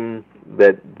same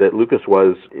that Lucas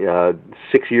was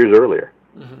 6 years earlier.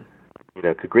 Mm-hmm.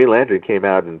 Because Green Lantern came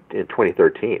out in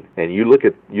 2013, and you look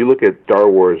at Star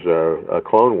Wars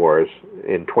Clone Wars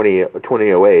in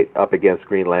 2008 up against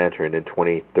Green Lantern in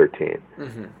 2013,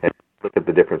 mm-hmm. and look at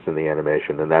the difference in the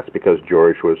animation, and that's because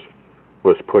George was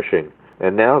pushing,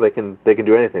 and now they can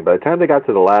do anything. By the time they got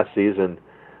to the last season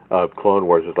of Clone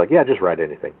Wars, it's like, yeah, just write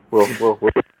anything. We'll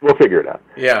figure it out.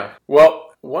 Yeah. Well,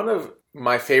 one of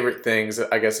my favorite things,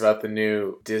 I guess, about the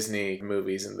new Disney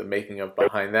movies and the making of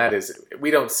behind that is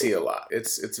we don't see a lot.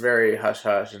 It's very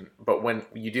hush-hush. But when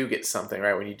you do get something,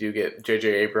 right, when you do get J.J.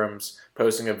 Abrams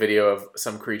posting a video of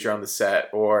some creature on the set,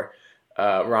 or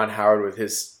Ron Howard with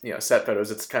his set photos,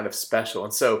 it's kind of special.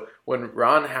 And so when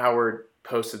Ron Howard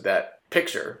posted that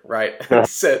picture, right,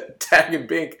 said Taggin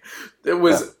Bink, it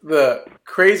was the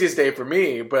craziest day for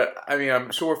me, but I mean,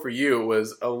 I'm sure for you it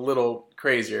was a little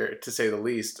crazier, to say the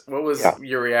least. What was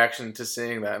your reaction to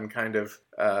seeing that, and kind of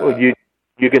well, you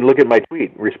can look at my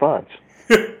tweet response.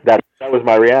 that was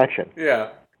my reaction. Yeah.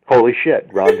 Holy shit,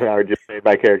 Ron Howard just made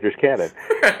my characters canon.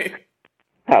 Right.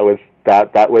 That was I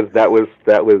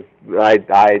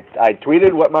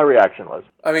tweeted what my reaction was.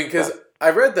 I mean, because I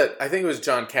read that, I think it was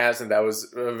John Kasdan that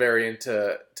was very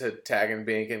into Taggin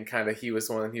Bink, and kind of he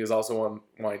was also one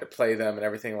wanting to play them and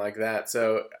everything like that.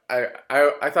 So I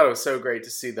thought it was so great to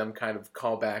see them kind of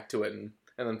call back to it, and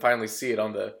then finally see it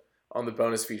on the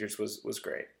bonus features was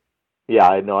great. Yeah,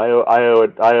 I know. I owe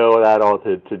that all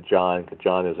to John.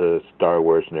 John is a Star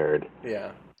Wars nerd.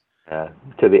 Yeah.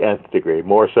 To the nth degree,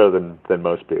 more so than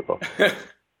most people.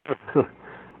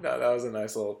 No, that was a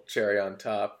nice little cherry on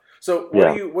top. So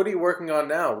what are you working on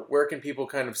now? Where can people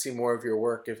kind of see more of your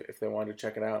work if they want to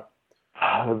check it out?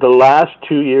 The last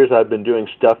 2 years I've been doing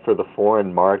stuff for the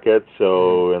foreign market.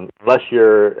 So unless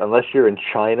you're in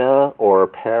China or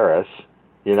Paris,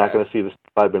 you're not going to see the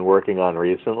stuff I've been working on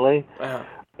recently. Uh-huh.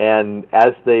 And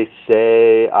as they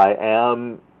say, I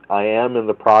am in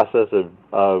the process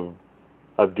of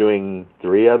doing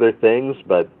 3 other things,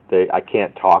 but I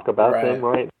can't talk about them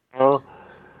right now.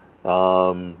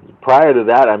 Prior to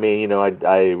that, I mean, I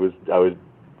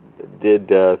did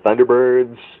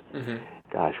Thunderbirds. Mm-hmm.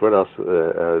 Gosh, what else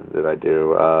did I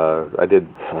do? I did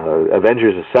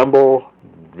Avengers Assemble.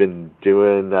 Been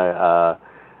doing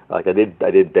Like I did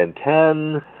Ben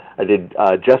 10. I did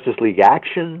Justice League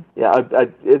Action. Yeah,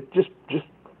 it just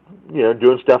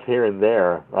doing stuff here and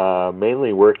there.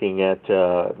 Mainly working at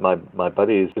my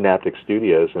buddy's Synaptic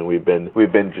Studios, and we've been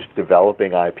just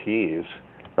developing IPs.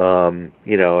 And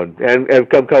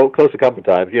come close a couple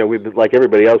times. We've been, like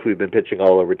everybody else, we've been pitching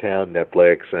all over town,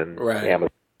 Netflix and Amazon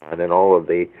and all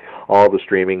the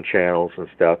streaming channels and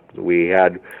stuff. We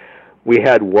had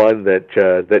one that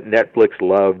Netflix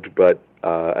loved, but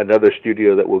another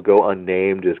studio that will go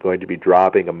unnamed is going to be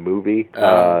dropping a movie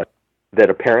that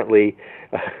apparently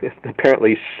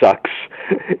sucks.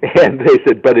 And they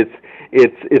said, but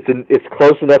it's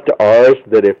close enough to ours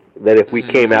that if we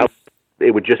came out,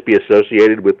 it would just be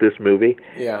associated with this movie.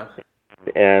 Yeah.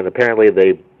 And apparently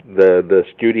the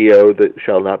studio that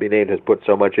shall not be named has put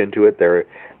so much into it.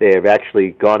 They have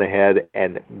actually gone ahead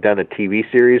and done a TV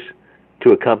series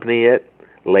to accompany it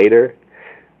later.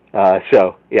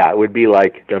 So yeah, it would be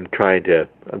like I'm trying to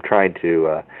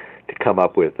come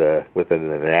up with an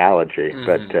analogy,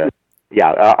 but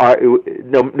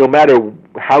no matter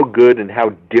how good and how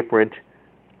different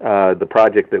the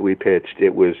project that we pitched,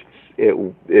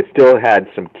 it still had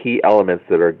some key elements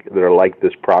that are like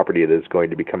this property that is going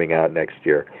to be coming out next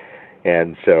year,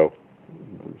 and so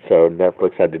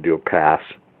Netflix had to do a pass.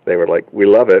 They were like, "We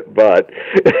love it, but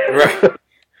right.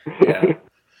 Yeah.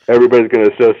 Everybody's going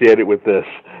to associate it with this."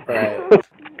 Right.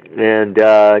 And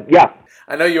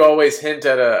I know you always hint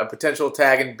at a potential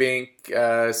Tag and Bink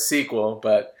sequel,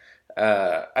 but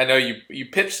I know you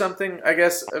pitched something, I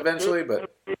guess, eventually,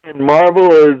 but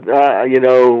Marvel is,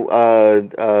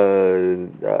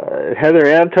 Heather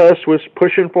Antos was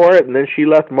pushing for it, and then she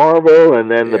left Marvel, and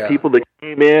then the people that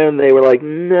came in, they were like,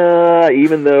 nah,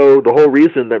 even though the whole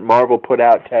reason that Marvel put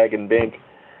out Tag and Bink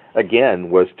again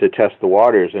was to test the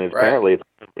waters, and apparently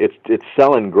it's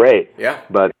selling great. Yeah.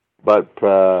 But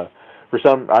for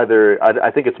some, I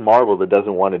think it's Marvel that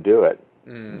doesn't want to do it.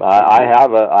 I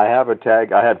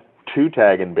have 2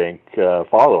 Tag and Bink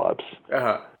follow-ups.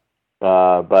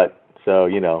 But so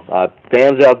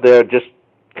fans out there, just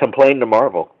complain to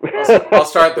Marvel. I'll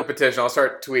start the petition. I'll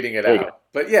start tweeting it out.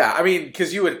 But yeah, I mean,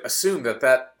 because you would assume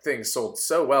that thing sold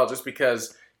so well just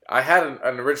because I had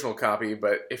an original copy,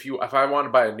 but if I wanted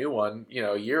to buy a new one,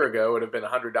 a year ago, it would have been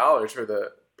 $100 for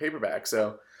the paperback.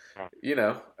 So,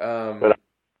 But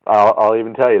I'll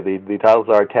even tell you, the titles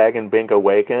are Tag and Bink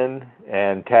Awaken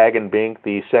and Tag and Bink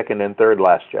the Second and Third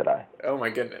Last Jedi. Oh my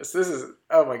goodness.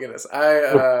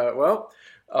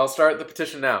 I'll start the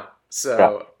petition now.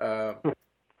 So,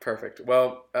 perfect.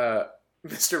 Well,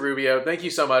 Mr. Rubio, thank you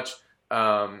so much.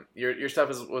 Your stuff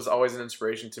was always an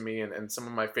inspiration to me and some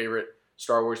of my favorite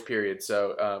Star Wars period.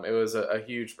 So it was a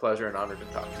huge pleasure and honor to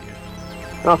talk to you.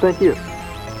 Oh, thank you.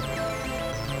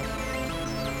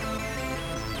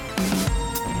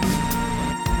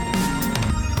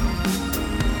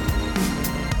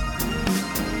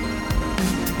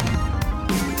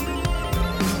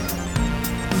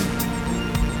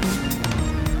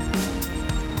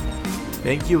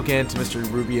 Thank you again to Mr.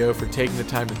 Rubio for taking the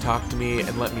time to talk to me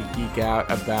and let me geek out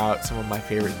about some of my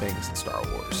favorite things in Star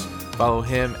Wars. Follow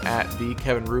him at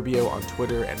 @TheKevinRubio on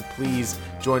Twitter, and please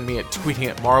join me at tweeting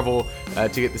at Marvel to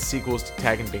get the sequels to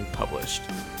Tag and Bink published.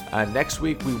 Next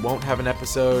week we won't have an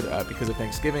episode because of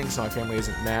Thanksgiving, so my family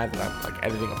isn't mad that I'm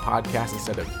editing a podcast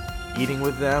instead of eating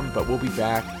with them, but we'll be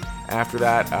back after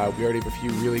that. We already have a few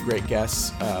really great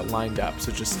guests lined up,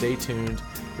 so just stay tuned,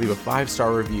 leave a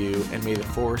 5-star review, and may the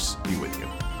Force be with you.